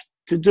have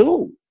to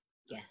do.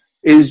 Yes.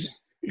 Is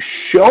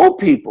show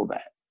people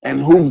that. And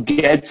who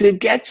gets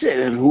it,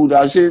 and who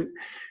doesn't,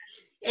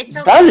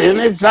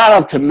 it's not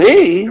up to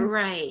me.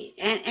 Right.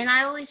 And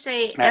I always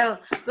say,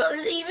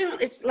 even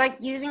it's like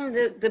using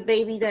the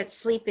baby that's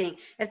sleeping.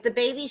 If the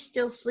baby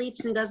still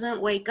sleeps and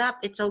doesn't wake up,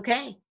 it's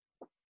okay.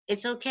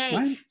 It's okay.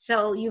 Right.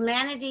 So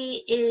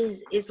humanity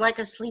is like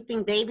a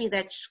sleeping baby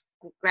that's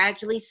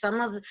gradually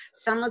some of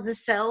the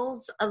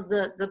cells of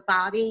the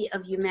body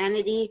of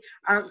humanity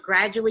are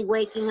gradually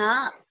waking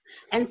up.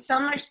 And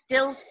some are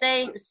still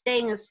staying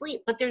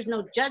asleep, but there's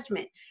no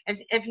judgment.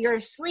 If you're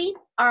asleep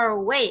or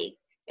awake,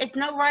 it's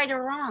no right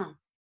or wrong.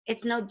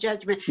 It's no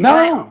judgment.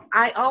 No.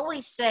 I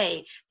always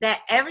say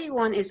that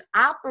everyone is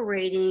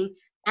operating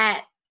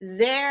at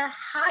their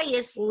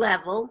highest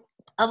level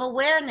of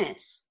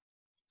awareness.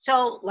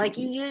 So, like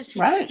you use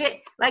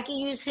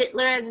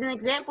Hitler as an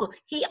example,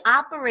 he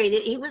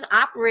was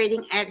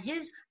operating at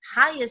his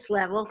highest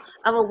level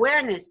of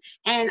awareness.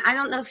 And I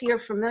don't know if you're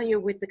familiar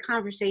with the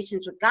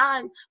Conversations with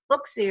God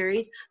book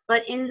series,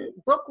 but in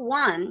book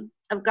 1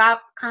 of God,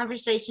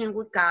 Conversation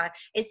with God,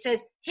 it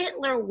says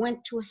Hitler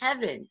went to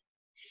heaven.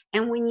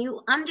 And when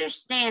you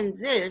understand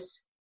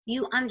this,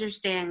 you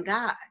understand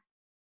God.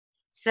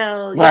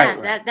 So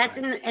that's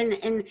in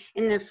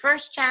the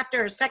first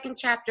chapter or second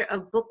chapter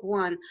of book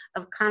 1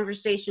 of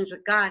Conversations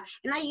with God.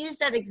 And I use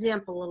that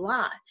example a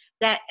lot,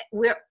 that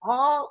we're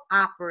all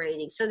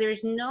operating. So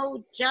there's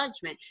no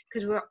judgment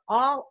because we're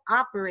all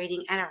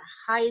operating at our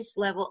highest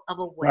level of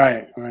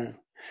awareness. Right.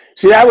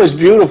 See, that was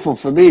beautiful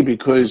for me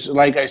because,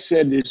 like I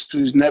said, this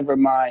was never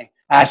my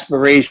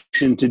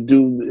aspiration to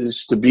do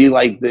this, to be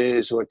like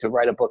this, or to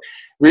write a book.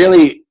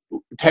 Really,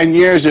 10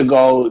 years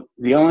ago,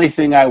 the only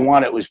thing I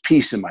wanted was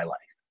peace in my life.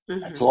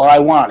 Mm-hmm. That's all I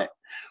wanted.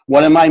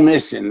 What am I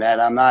missing? That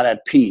I'm not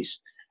at peace.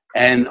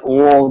 And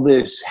all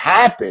this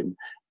happened,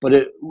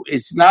 but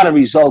it's not a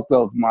result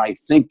of my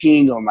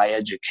thinking or my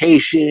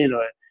education,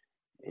 or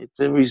it's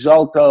a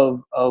result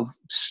of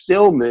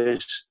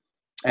stillness,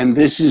 and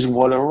this is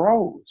what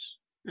arose.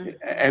 Mm-hmm.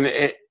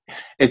 And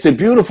it's a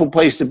beautiful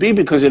place to be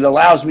because it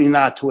allows me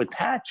not to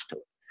attach to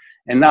it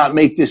and not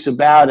make this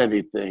about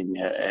anything,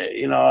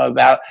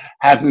 about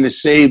having to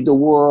save the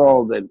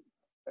world. And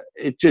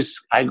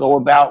I go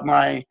about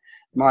my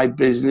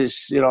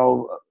business,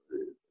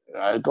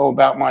 I go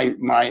about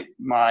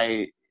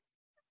my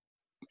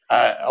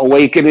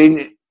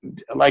awakening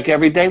like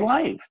everyday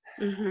life.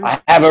 Mm-hmm.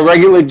 I have a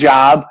regular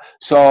job,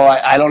 so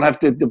I don't have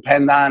to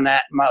depend on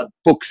my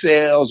book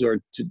sales or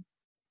to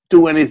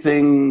do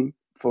anything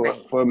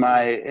for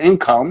my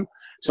income.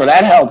 So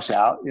that helps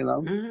out,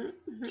 Mm-hmm.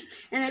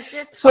 And it's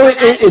just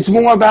it's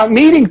more about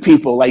meeting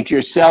people like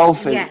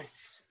yourself. And,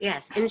 yes.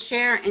 Yes, and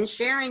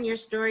sharing your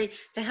story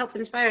to help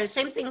inspire.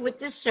 Same thing with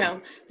this show.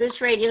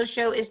 This radio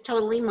show is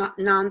totally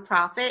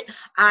nonprofit.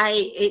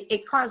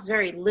 It costs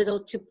very little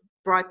to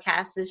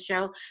broadcast this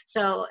show,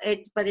 so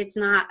it's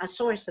not a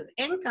source of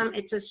income.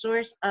 It's a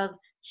source of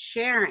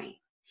sharing.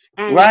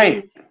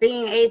 And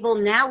being able,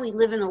 now we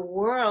live in a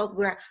world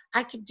where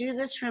I could do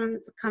this from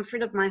the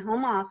comfort of my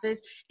home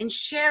office and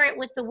share it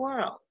with the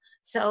world.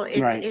 So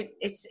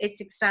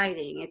it's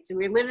exciting.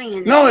 We're living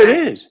in. No, it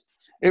is.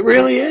 It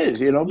really is.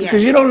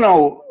 Because you don't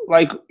know,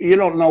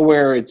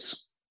 where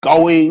it's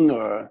going,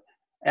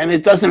 and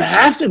it doesn't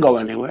have to go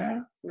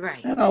anywhere.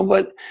 Right.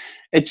 But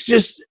it's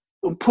just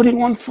putting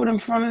one foot in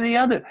front of the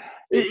other.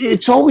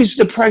 It's always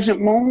the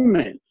present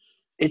moment.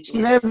 It's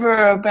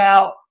never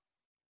about.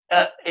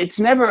 It's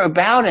never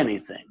about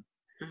anything.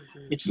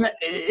 Mm-hmm.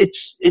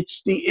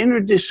 It's the inner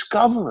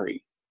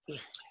discovery. Yes.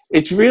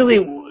 It's really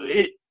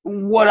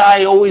what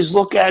I always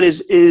look at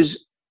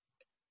is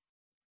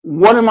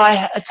what am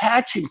I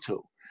attaching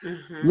to?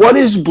 Mm-hmm. What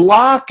is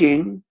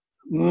blocking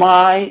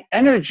my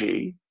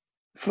energy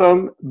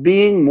from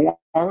being more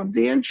of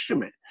the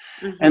instrument?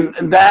 Mm-hmm.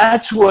 And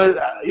that's what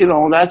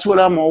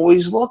I'm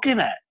always looking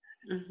at.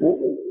 Mm-hmm.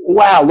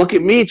 Wow, look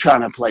at me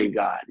trying to play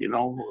God.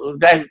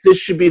 That this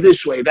should be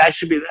this way, that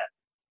should be that.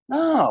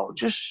 No,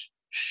 just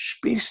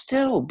be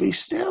still,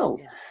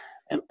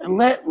 and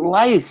let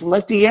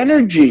the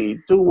energy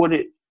do what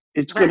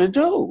it's going to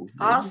do.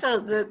 Also,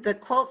 the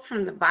quote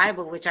from the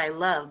Bible, which I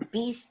love: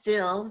 "Be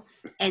still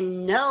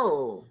and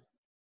know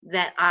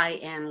that I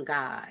am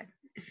God."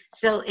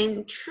 So,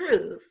 in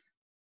truth,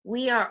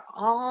 we are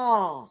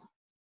all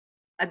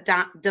a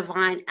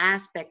divine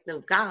aspect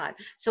of God.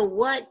 So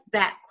what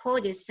that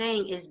quote is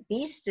saying is,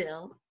 be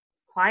still,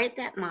 quiet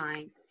that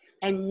mind,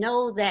 and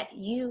know that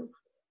you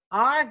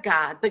are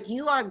God, but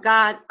you are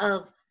God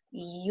of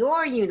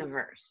your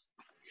universe.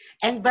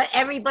 But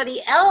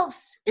everybody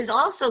else is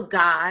also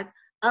God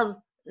of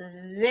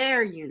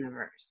their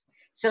universe.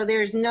 So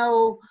there's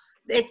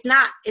it's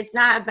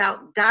not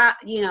about God,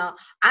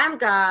 I'm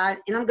God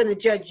and I'm going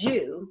to judge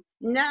you.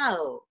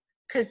 No,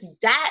 because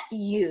that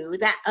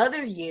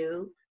other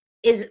you,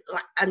 is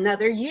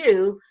another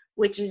you,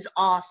 which is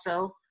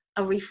also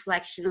a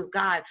reflection of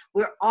God.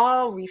 We're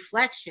all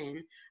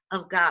reflection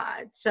of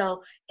God.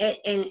 So,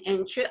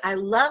 and true, I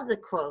love the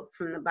quote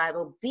from the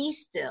Bible: "Be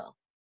still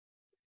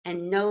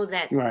and know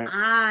that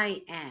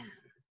I am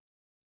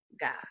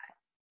God."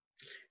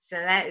 So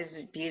that is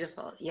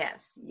beautiful.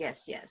 Yes.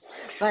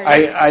 But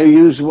I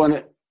use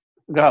one.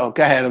 Go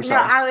ahead. I'm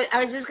sorry. No,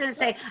 I was just going to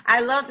say, I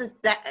love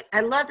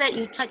that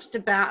you touched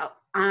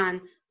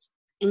on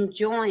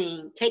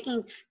enjoy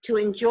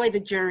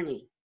the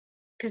journey,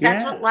 because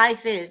that's what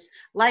life is.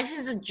 Life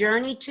is a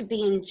journey to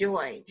be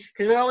enjoyed,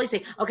 because we're always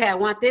saying, okay, I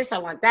want this, I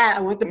want that, I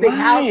want the big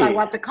house, I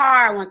want the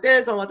car, I want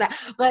this, I want that.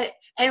 But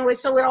anyway,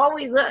 so we're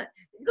always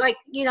like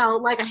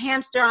a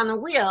hamster on the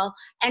wheel,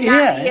 and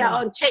not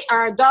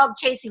or a dog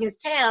chasing his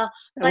tail.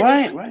 But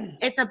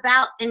it's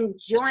about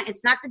enjoying.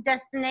 It's not the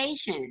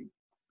destination.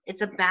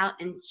 It's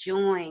about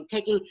enjoying,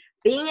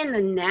 being in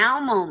the now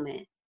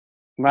moment.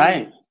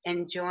 Right.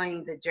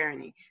 Enjoying the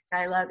journey. So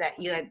I love that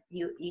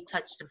you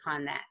touched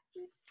upon that.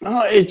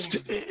 Oh, it's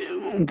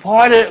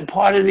part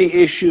of the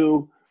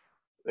issue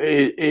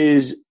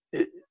is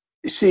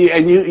see,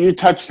 and you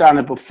touched on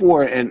it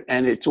before, and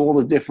it's all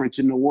the difference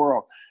in the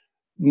world.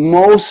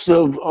 Most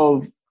of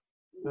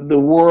the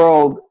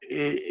world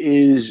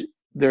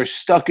they're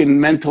stuck in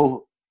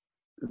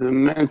the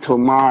mental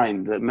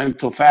mind, the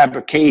mental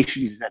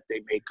fabrications that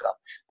they make up.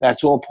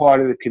 That's all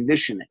part of the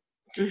conditioning.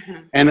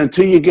 Mm-hmm. And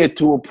until you get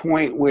to a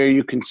point where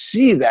you can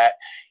see that,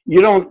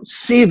 you don't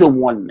see the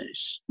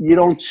oneness. You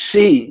don't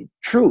see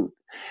truth.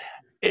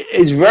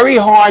 It's very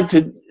hard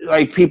to,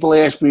 people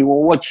ask me,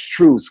 well, what's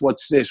truth?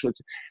 What's this?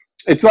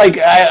 It's like,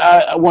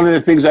 one of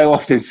the things I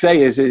often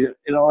say is,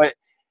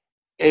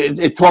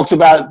 it talks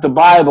about the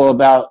Bible,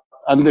 about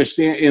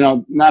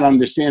not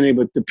understanding,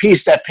 but the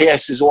peace that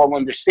passes all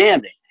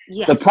understanding.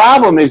 Yes. The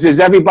problem is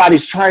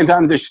everybody's trying to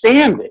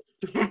understand it.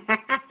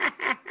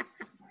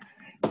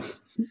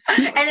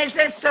 And it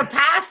says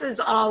surpasses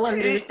all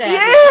understanding.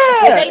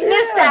 Yeah, they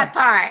missed that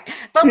part.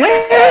 But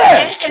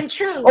in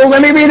truth. Oh,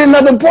 let me read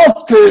another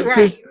book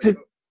to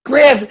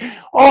grab.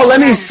 Oh, let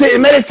me sit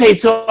and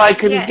meditate so I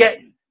can get.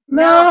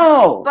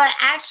 No. But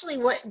actually,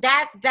 what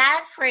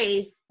that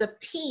phrase, the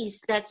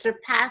peace that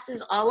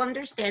surpasses all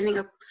understanding.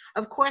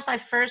 Of course, I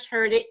first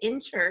heard it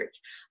in church,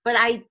 but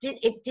I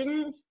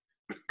didn't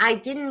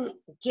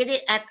get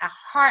it at a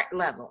heart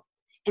level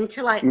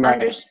until I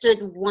understood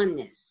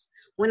oneness.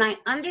 When I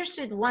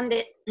understood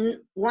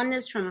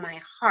oneness from my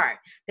heart,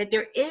 that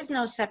there is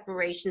no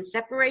separation.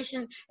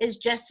 Separation is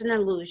just an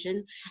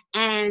illusion,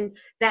 and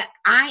that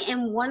I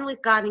am one with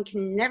God and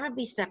can never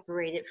be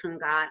separated from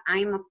God. I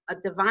am a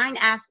divine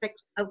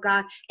aspect of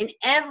God, and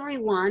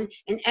everyone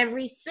and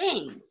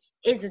everything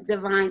is a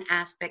divine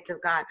aspect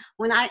of God.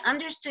 When I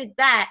understood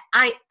that,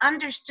 I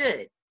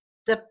understood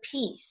the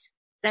peace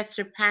that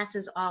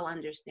surpasses all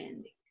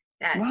understanding.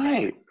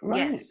 Right.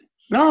 Yes.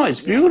 No,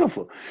 it's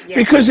beautiful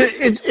because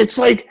it's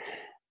like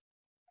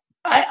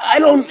I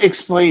don't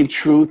explain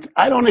truth.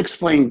 I don't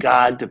explain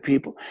God to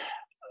people.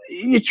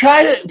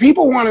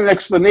 People want an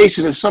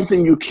explanation of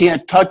something you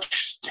can't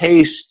touch,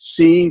 taste,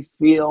 see,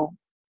 feel.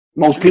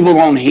 Most people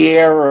don't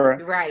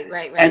hear.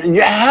 Right. And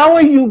how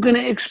are you going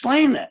to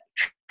explain that?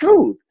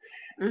 Truth.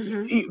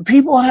 Mm-hmm.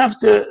 People have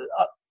to,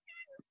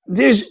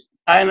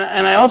 and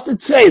I often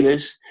say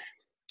this,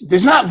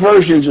 there's not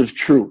versions of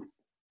truth.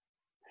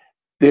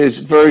 There's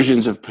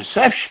versions of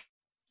perception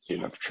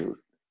of truth.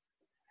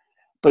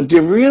 But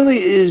there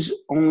really is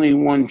only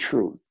one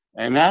truth,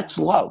 and that's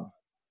love.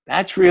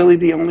 That's really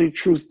the only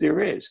truth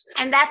there is.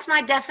 And that's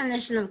my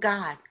definition of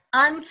God.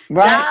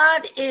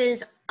 God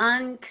is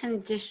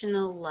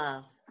unconditional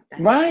love.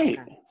 That's right.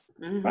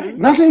 Mm-hmm. Right.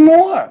 Nothing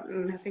more.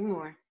 Nothing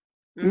more.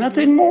 Mm-hmm.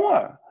 Nothing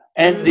more.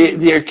 And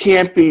there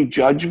can't be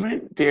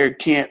judgment. There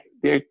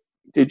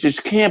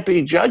just can't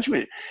be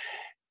judgment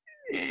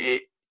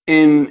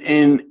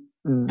in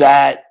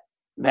that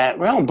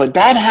realm. But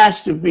that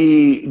has to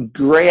be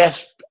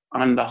grasped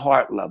on the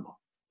heart level.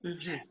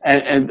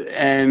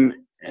 Mm-hmm.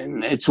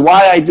 And it's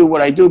why I do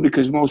what I do,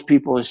 because most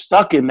people are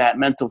stuck in that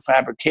mental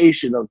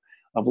fabrication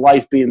of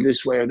life being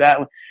this way or that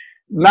way.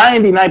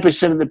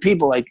 99% of the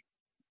people,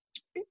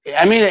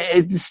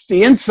 it's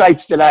the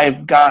insights that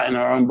I've gotten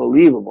are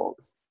unbelievable.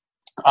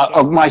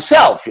 Of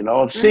myself,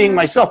 of seeing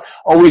myself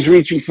always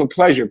reaching for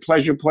pleasure.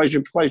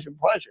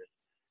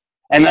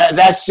 And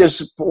that's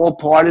just all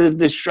part of the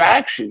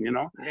distraction,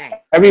 Right.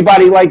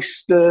 Everybody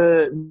likes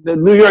the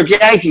New York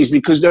Yankees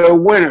because they're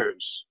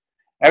winners.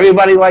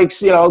 Everybody likes,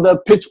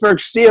 the Pittsburgh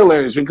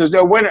Steelers because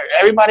they're winners.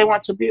 Everybody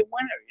wants to be a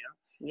winner,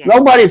 Yes.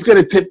 Nobody's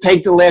going to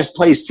take the last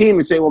place team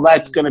and say, well,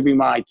 that's going to be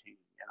my team.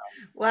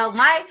 Well,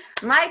 my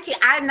team,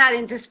 I'm not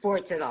into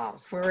sports at all,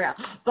 for real.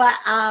 But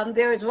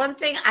there was one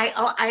thing,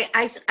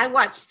 I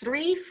watch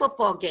 3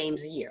 football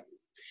games a year.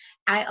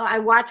 I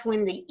watch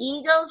when the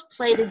Eagles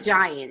play the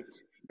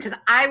Giants, because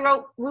I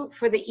root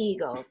for the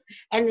Eagles.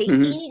 And the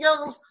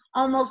Eagles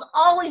almost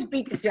always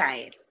beat the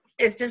Giants.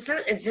 It just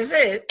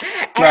is.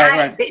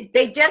 And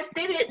they just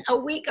did it a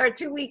week or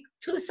 2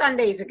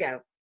 Sundays ago.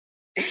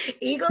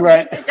 Eagles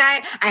beat the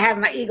Giants. I have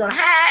my Eagle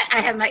hat. I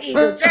have my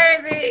Eagle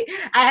jersey.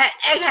 I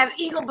have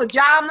Eagle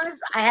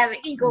pajamas. I have an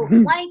Eagle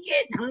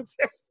blanket.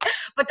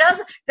 But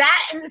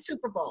that and the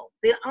Super Bowl,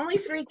 the only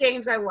 3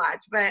 games I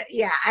watch. But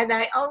yeah, and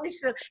I always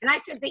feel, and I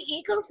said the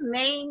Eagles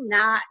may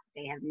not,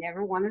 they have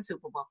never won a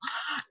Super Bowl,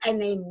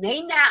 and they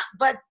may not,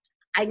 but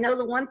I know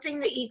the one thing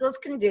the Eagles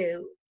can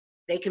do,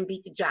 they can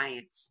beat the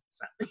Giants.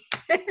 So.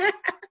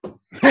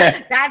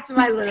 That's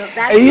my little.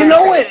 That's you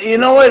know what? You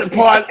know what?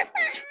 Part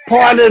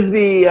of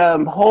the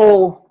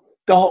whole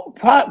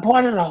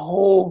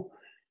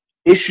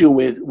issue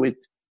with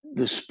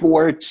the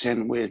sports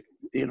and with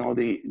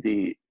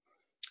the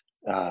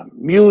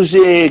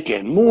music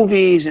and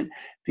movies and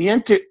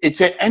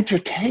it's an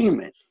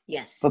entertainment.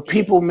 Yes. But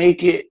people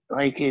make it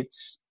like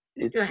it's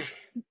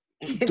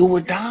do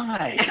or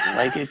die,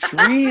 like it's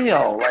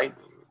real, like.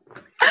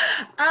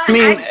 I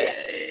mean,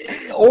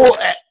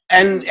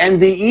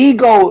 and the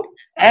ego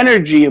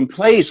energy in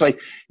place, like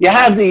you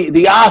have the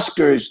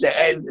Oscars,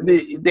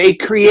 they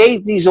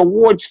create these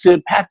awards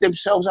to pat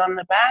themselves on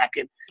the back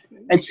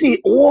and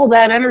see all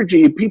that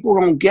energy people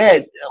don't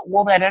get.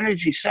 All that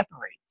energy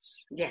separates.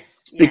 Yes.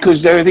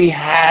 Because they're the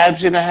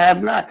haves and the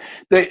have-not.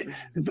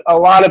 A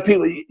lot of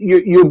people,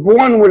 you're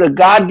born with a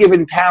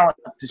God-given talent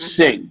to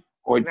sing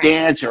or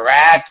dance or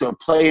act or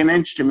play an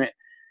instrument.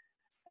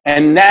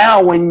 And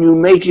now when you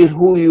make it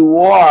who you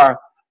are,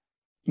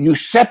 you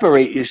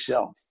separate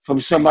yourself from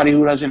somebody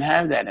who doesn't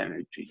have that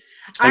energy.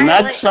 And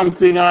that's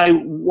something I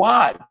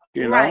watch,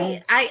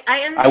 Right. I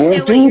understand. I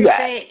won't do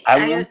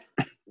that.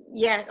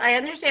 Yes, I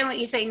understand what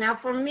you're saying. Now,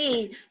 for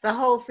me, the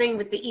whole thing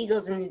with the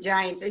Eagles and the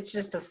Giants, it's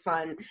just a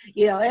fun,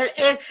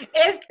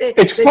 if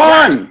it's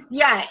fun.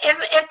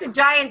 If the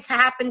Giants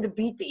happen to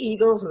beat the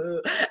Eagles,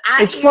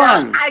 it's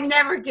fun. I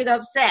never get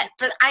upset,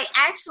 but I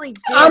actually do.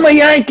 I'm a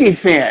Yankee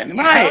fan,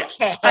 right?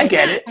 Okay. I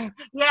get it.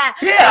 Yeah.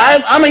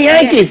 Yeah, I'm a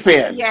Yankee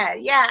fan. Yeah,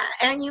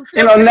 and you.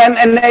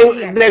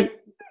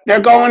 They're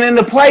going in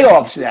the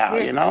playoffs now,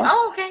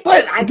 Oh, okay.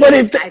 But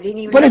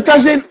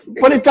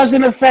it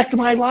doesn't affect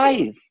my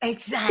life.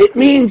 Exactly. It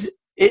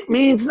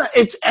means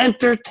it's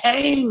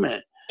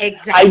entertainment.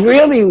 Exactly. I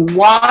really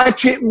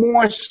watch it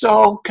more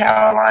so,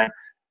 Caroline,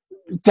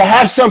 to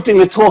have something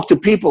to talk to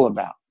people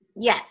about.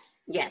 Yes.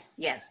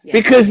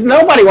 Because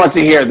nobody wants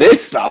to hear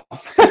this stuff.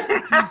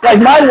 Like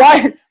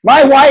my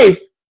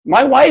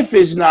wife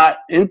is not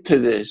into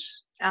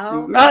this.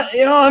 Oh, not,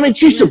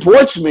 she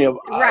supports me, of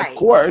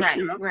course,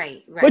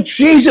 right. But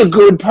she's a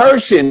good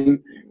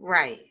person,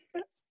 right?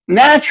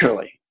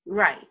 Naturally,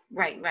 right.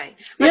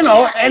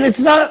 And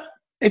it's not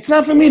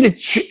for me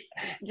to.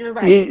 You're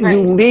right.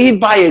 You lead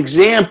by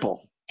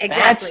example.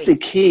 Exactly. That's the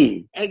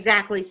key.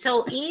 Exactly.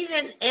 So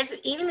even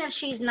if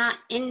she's not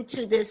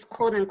into this,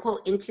 quote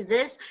unquote, into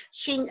this,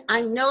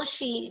 I know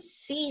she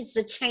sees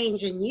the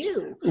change in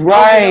you over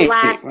the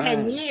last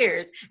 10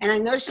 years, and I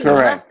know she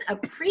must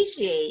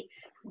appreciate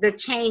the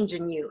change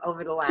in you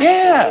over the last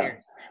 10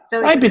 years.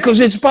 So because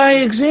it's by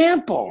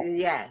example.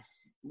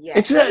 Yes.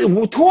 Yes.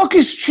 Talk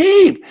is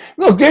cheap.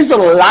 Look, there's a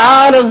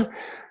lot of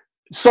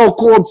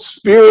so-called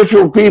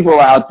spiritual people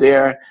out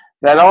there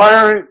that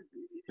are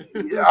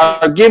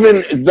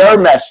given their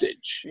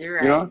message.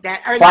 Right. You know,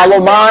 follow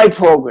my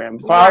program,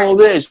 follow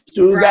this,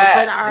 do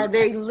that. But are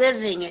they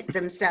living it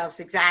themselves?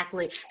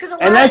 Exactly.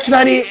 And that's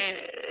not.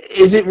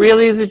 Is it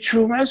really the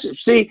true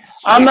message? See,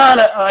 I'm not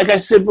like I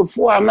said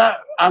before. I'm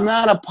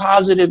not a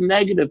positive,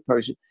 negative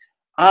person.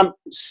 I'm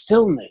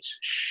stillness.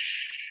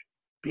 Shh.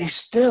 Be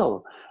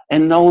still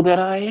and know that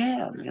I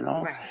am. You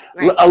know,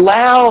 right.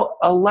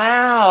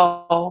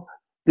 Allow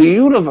the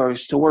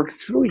universe to work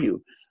through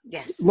you.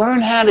 Yes.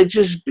 Learn how to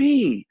just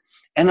be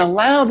and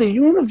allow the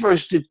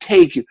universe to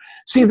take you.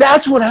 See,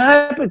 that's what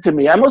happened to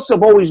me. I must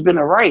have always been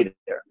a writer.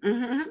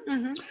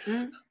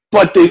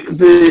 But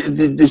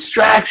the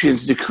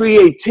distractions, the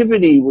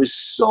creativity was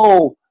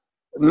so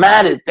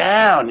matted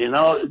down, you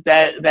know,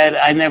 that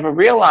I never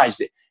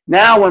realized it.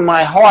 Now when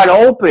my heart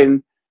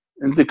opened,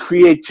 the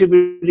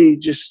creativity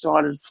just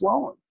started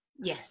flowing.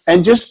 Yes.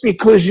 And just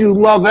because you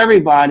love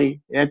everybody,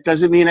 it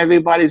doesn't mean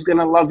everybody's going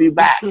to love you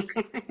back.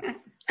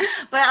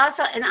 But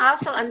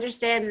also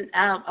understand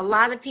a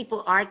lot of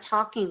people are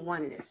talking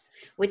oneness,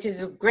 which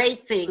is a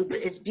great thing.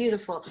 It's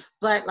beautiful.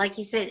 But like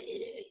you said,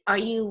 are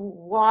you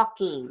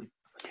walking?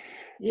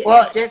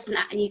 Well,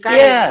 you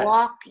gotta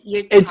walk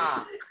your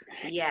talk.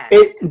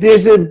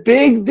 There's a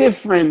big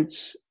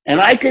difference,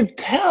 and I could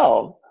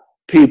tell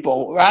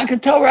people. I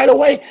could tell right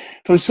away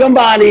from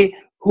somebody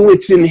who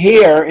it's in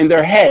here in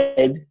their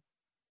head,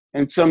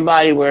 and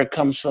somebody where it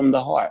comes from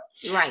the heart.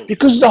 Right.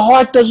 Because the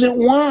heart doesn't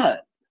want.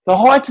 The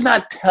heart's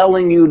not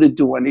telling you to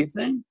do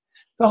anything.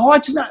 The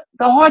heart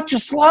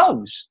just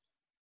loves.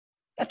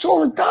 That's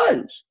all it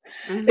does.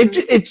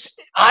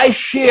 I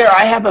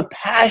have a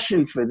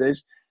passion for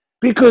this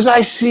because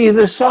I see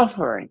the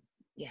suffering.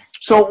 Yes.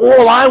 So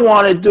all I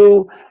want to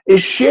do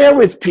is share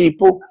with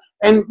people,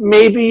 and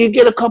maybe you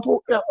get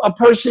a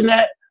person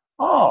that,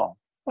 oh,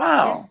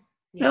 wow,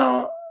 you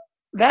know,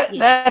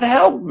 that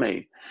helped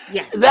me.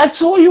 Yes.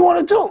 That's all you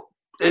want to do.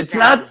 It's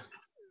not,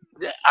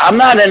 I'm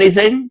not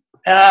anything.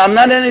 I'm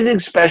not anything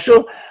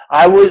special.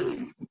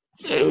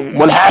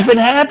 What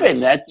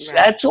happened.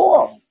 That's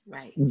all.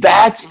 Right.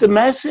 That's the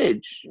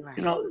message. Right.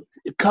 You know,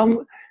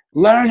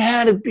 learn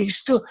how to be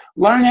still.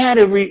 Learn how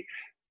to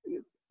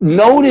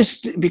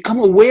notice, become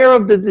aware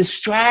of the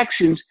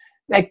distractions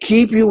that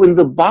keep you in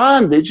the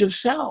bondage of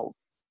self.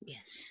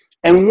 Yes.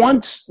 And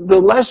once the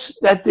less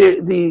that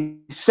the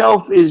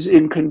self is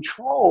in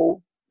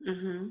control,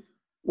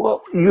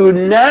 well, you're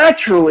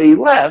naturally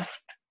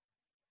left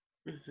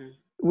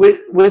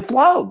with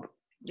love.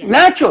 Yes.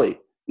 Naturally.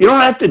 You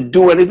don't have to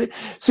do anything.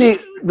 See,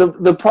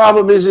 the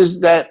problem is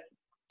that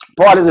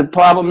part of the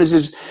problem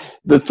is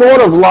the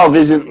thought of love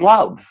isn't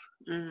love.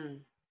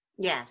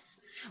 Yes.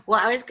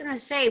 Well, I was going to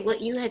say what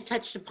you had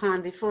touched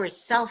upon before is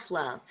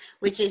self-love,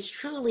 which is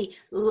truly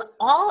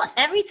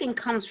everything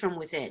comes from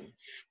within.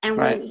 And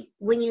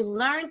when you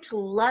learn to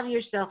love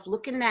yourself,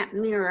 look in that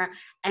mirror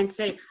and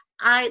say,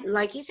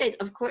 like you said,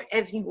 of course,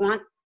 if you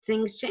want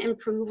things to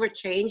improve or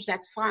change,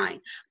 that's fine.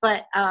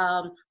 But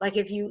like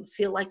if you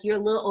feel like you're a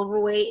little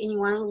overweight and you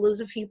want to lose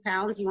a few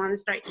pounds, you want to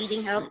start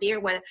eating healthier,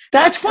 whatever,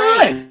 that's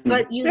fine.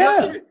 But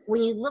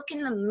when you look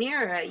in the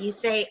mirror, you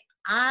say,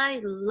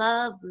 I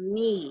love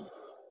me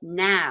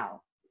now.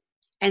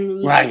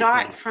 And you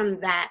start from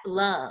that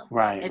love.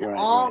 It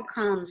all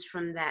comes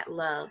from that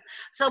love.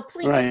 So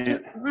please,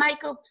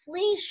 Michael,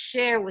 please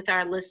share with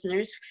our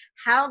listeners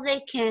how they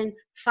can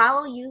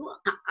follow you,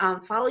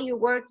 follow your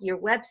work, your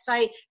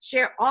website,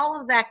 share all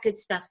of that good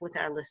stuff with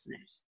our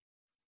listeners.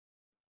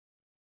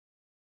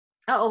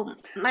 Oh,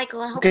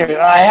 Michael, I hope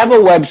I have a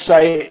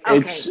website. Okay.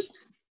 It's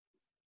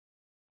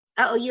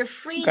you're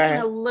freezing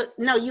a little.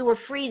 No, you were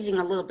freezing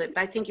a little bit,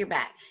 but I think you're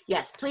back.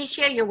 Yes, please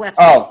share your website.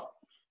 Oh,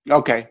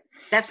 okay.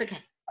 That's okay.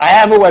 I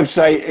have a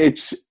website.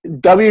 It's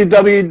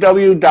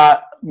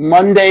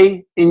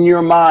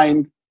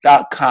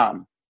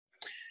www.mondayinyourmind.com.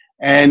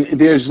 And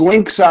there's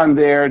links on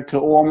there to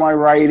all my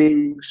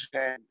writings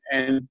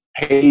and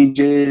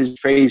pages,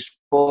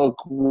 Facebook,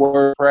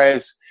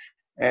 WordPress,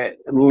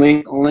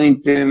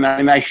 LinkedIn,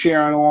 and I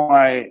share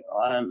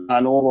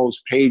on all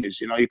those pages.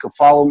 You know, you can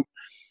follow.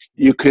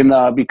 You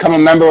can become a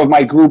member of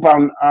my group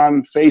on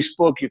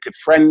Facebook. You could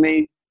friend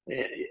me.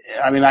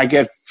 I mean, I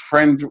get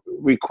friend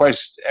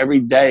requests every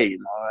day. You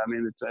know, I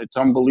mean, it's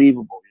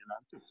unbelievable. You know,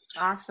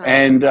 awesome.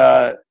 And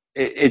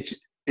it's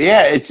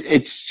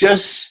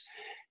just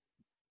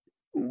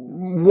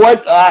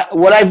what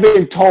I've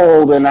been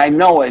told, and I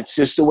know it's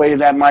just the way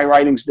that my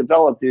writing's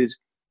developed. Is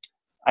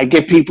I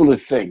get people to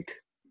think.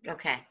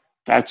 Okay.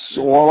 That's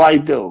all I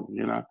do.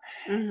 You know,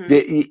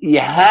 you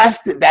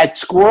have to that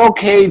squirrel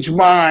cage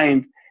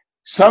mind.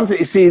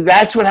 See,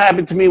 that's what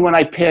happened to me when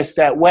I passed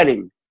that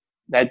wedding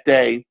that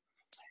day.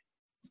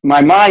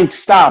 My mind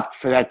stopped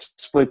for that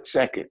split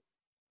second.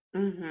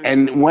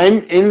 And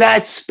when in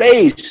that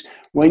space,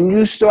 when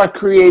you start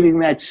creating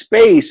that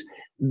space,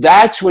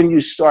 that's when you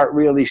start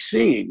really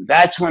seeing.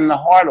 That's when the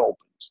heart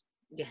opens.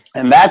 Yes.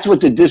 And that's what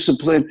the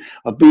discipline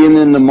of being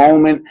in the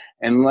moment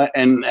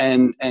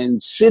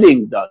and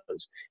sitting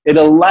does. It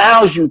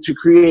allows you to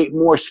create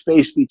more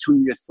space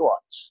between your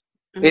thoughts.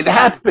 Mm-hmm. It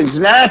happens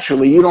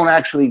naturally. You don't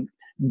actually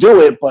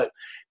do it, but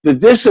the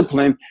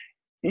discipline,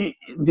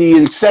 the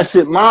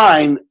incessant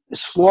mind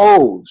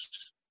slows,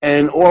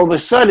 and all of a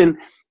sudden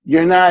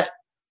you're not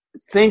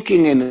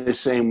thinking in the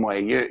same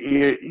way.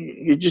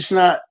 You're just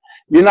not.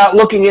 You're not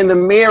looking in the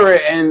mirror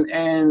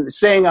and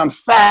saying I'm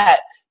fat,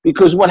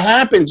 because what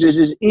happens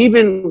is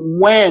even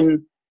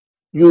when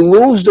you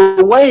lose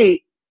the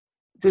weight,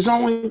 there's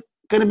only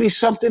going to be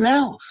something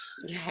else.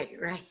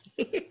 Right.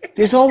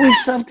 There's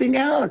always something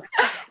else.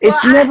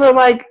 It's never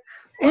like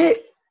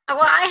it. Well,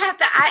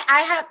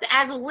 I have to,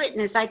 as a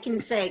witness, I can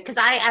say, because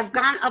I've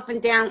gone up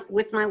and down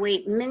with my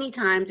weight many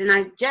times, and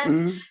I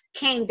just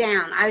came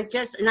down.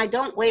 And I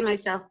don't weigh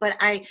myself, but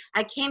I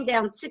came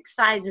down 6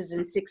 sizes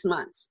in 6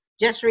 months.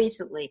 Just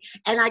recently,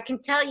 and I can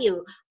tell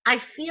you, I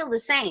feel the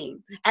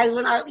same as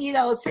when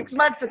 6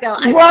 months ago.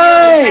 I feel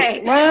the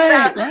same.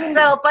 Right.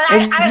 So, but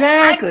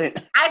exactly.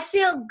 I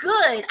feel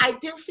good. I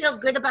do feel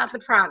good about the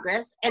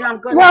progress, and I'm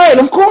good. Right,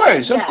 of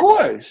course.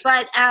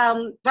 But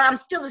I'm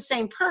still the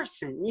same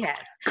person. Yes.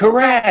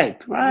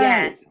 Correct.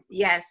 Right.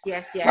 Yes.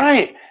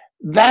 Right.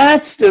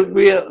 That's the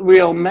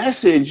real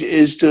message,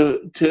 is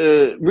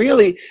to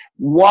really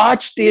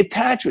watch the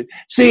attachment.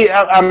 See,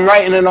 I'm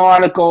writing an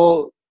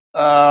article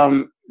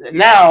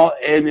now,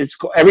 and it's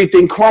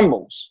everything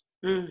crumbles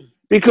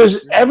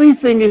because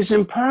everything is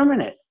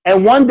impermanent,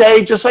 and one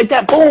day, just like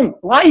that, boom,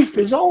 life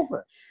is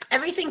over.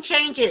 Everything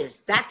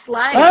changes. That's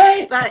life.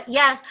 Right. But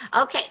yes,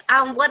 okay.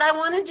 What I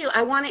want to do,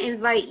 I want to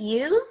invite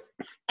you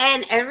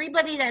and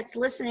everybody that's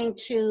listening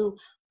to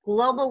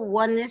Global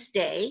Oneness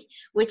Day,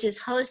 which is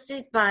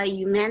hosted by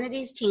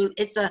Humanities Team.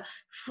 It's a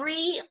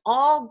free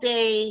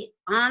all-day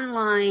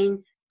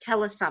online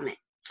telesummit.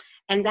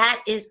 And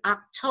that is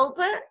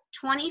October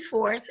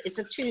 24th. It's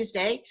a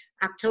Tuesday,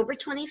 October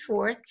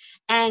 24th.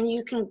 And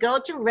you can go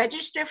to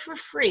register for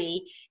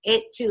free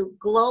to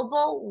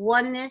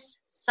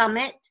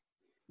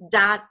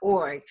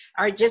globalonenesssummit.org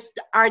or just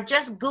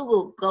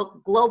Google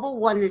Global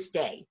Oneness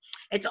Day.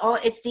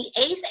 It's the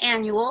 8th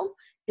annual.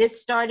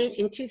 This started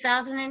in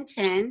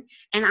 2010,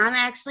 and I'm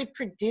actually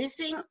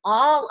producing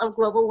all of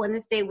Global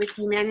Oneness Day with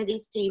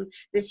Humanities Team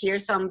this year,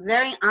 so I'm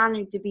very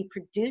honored to be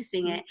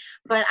producing it.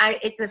 But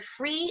it's a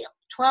free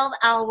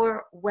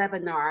 12-hour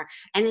webinar,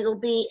 and it'll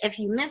be, if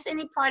you miss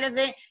any part of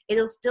it,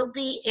 it'll still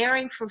be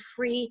airing for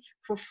free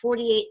for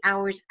 48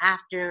 hours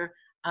after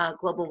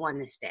Global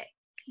Oneness Day.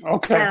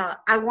 Okay. So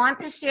I want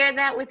to share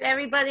that with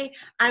everybody.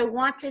 I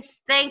want to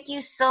thank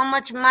you so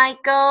much,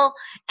 Michael.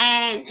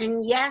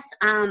 And yes,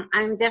 I'm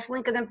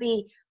definitely going to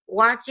be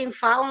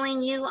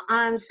following you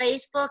on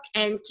Facebook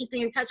and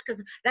keeping in touch,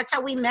 because that's how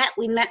we met.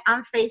 We met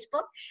on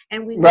Facebook,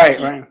 and we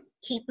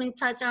keep in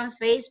touch on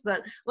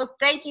Facebook. Well,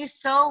 thank you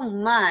so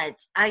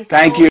much.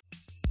 Thank you.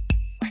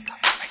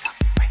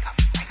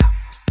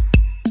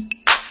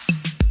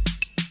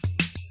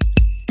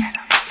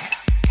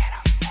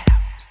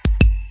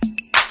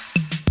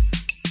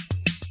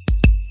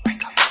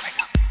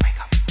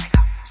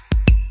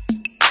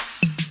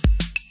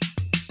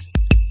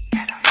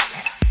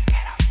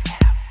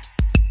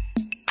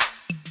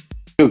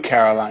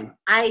 Caroline.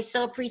 I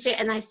so appreciate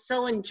and I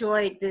so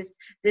enjoyed this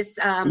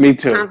Me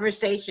too.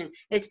 Conversation.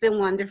 It's been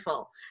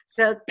wonderful.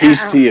 So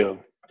peace to you.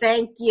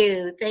 Thank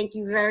you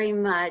very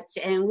much,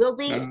 and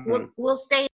we'll stay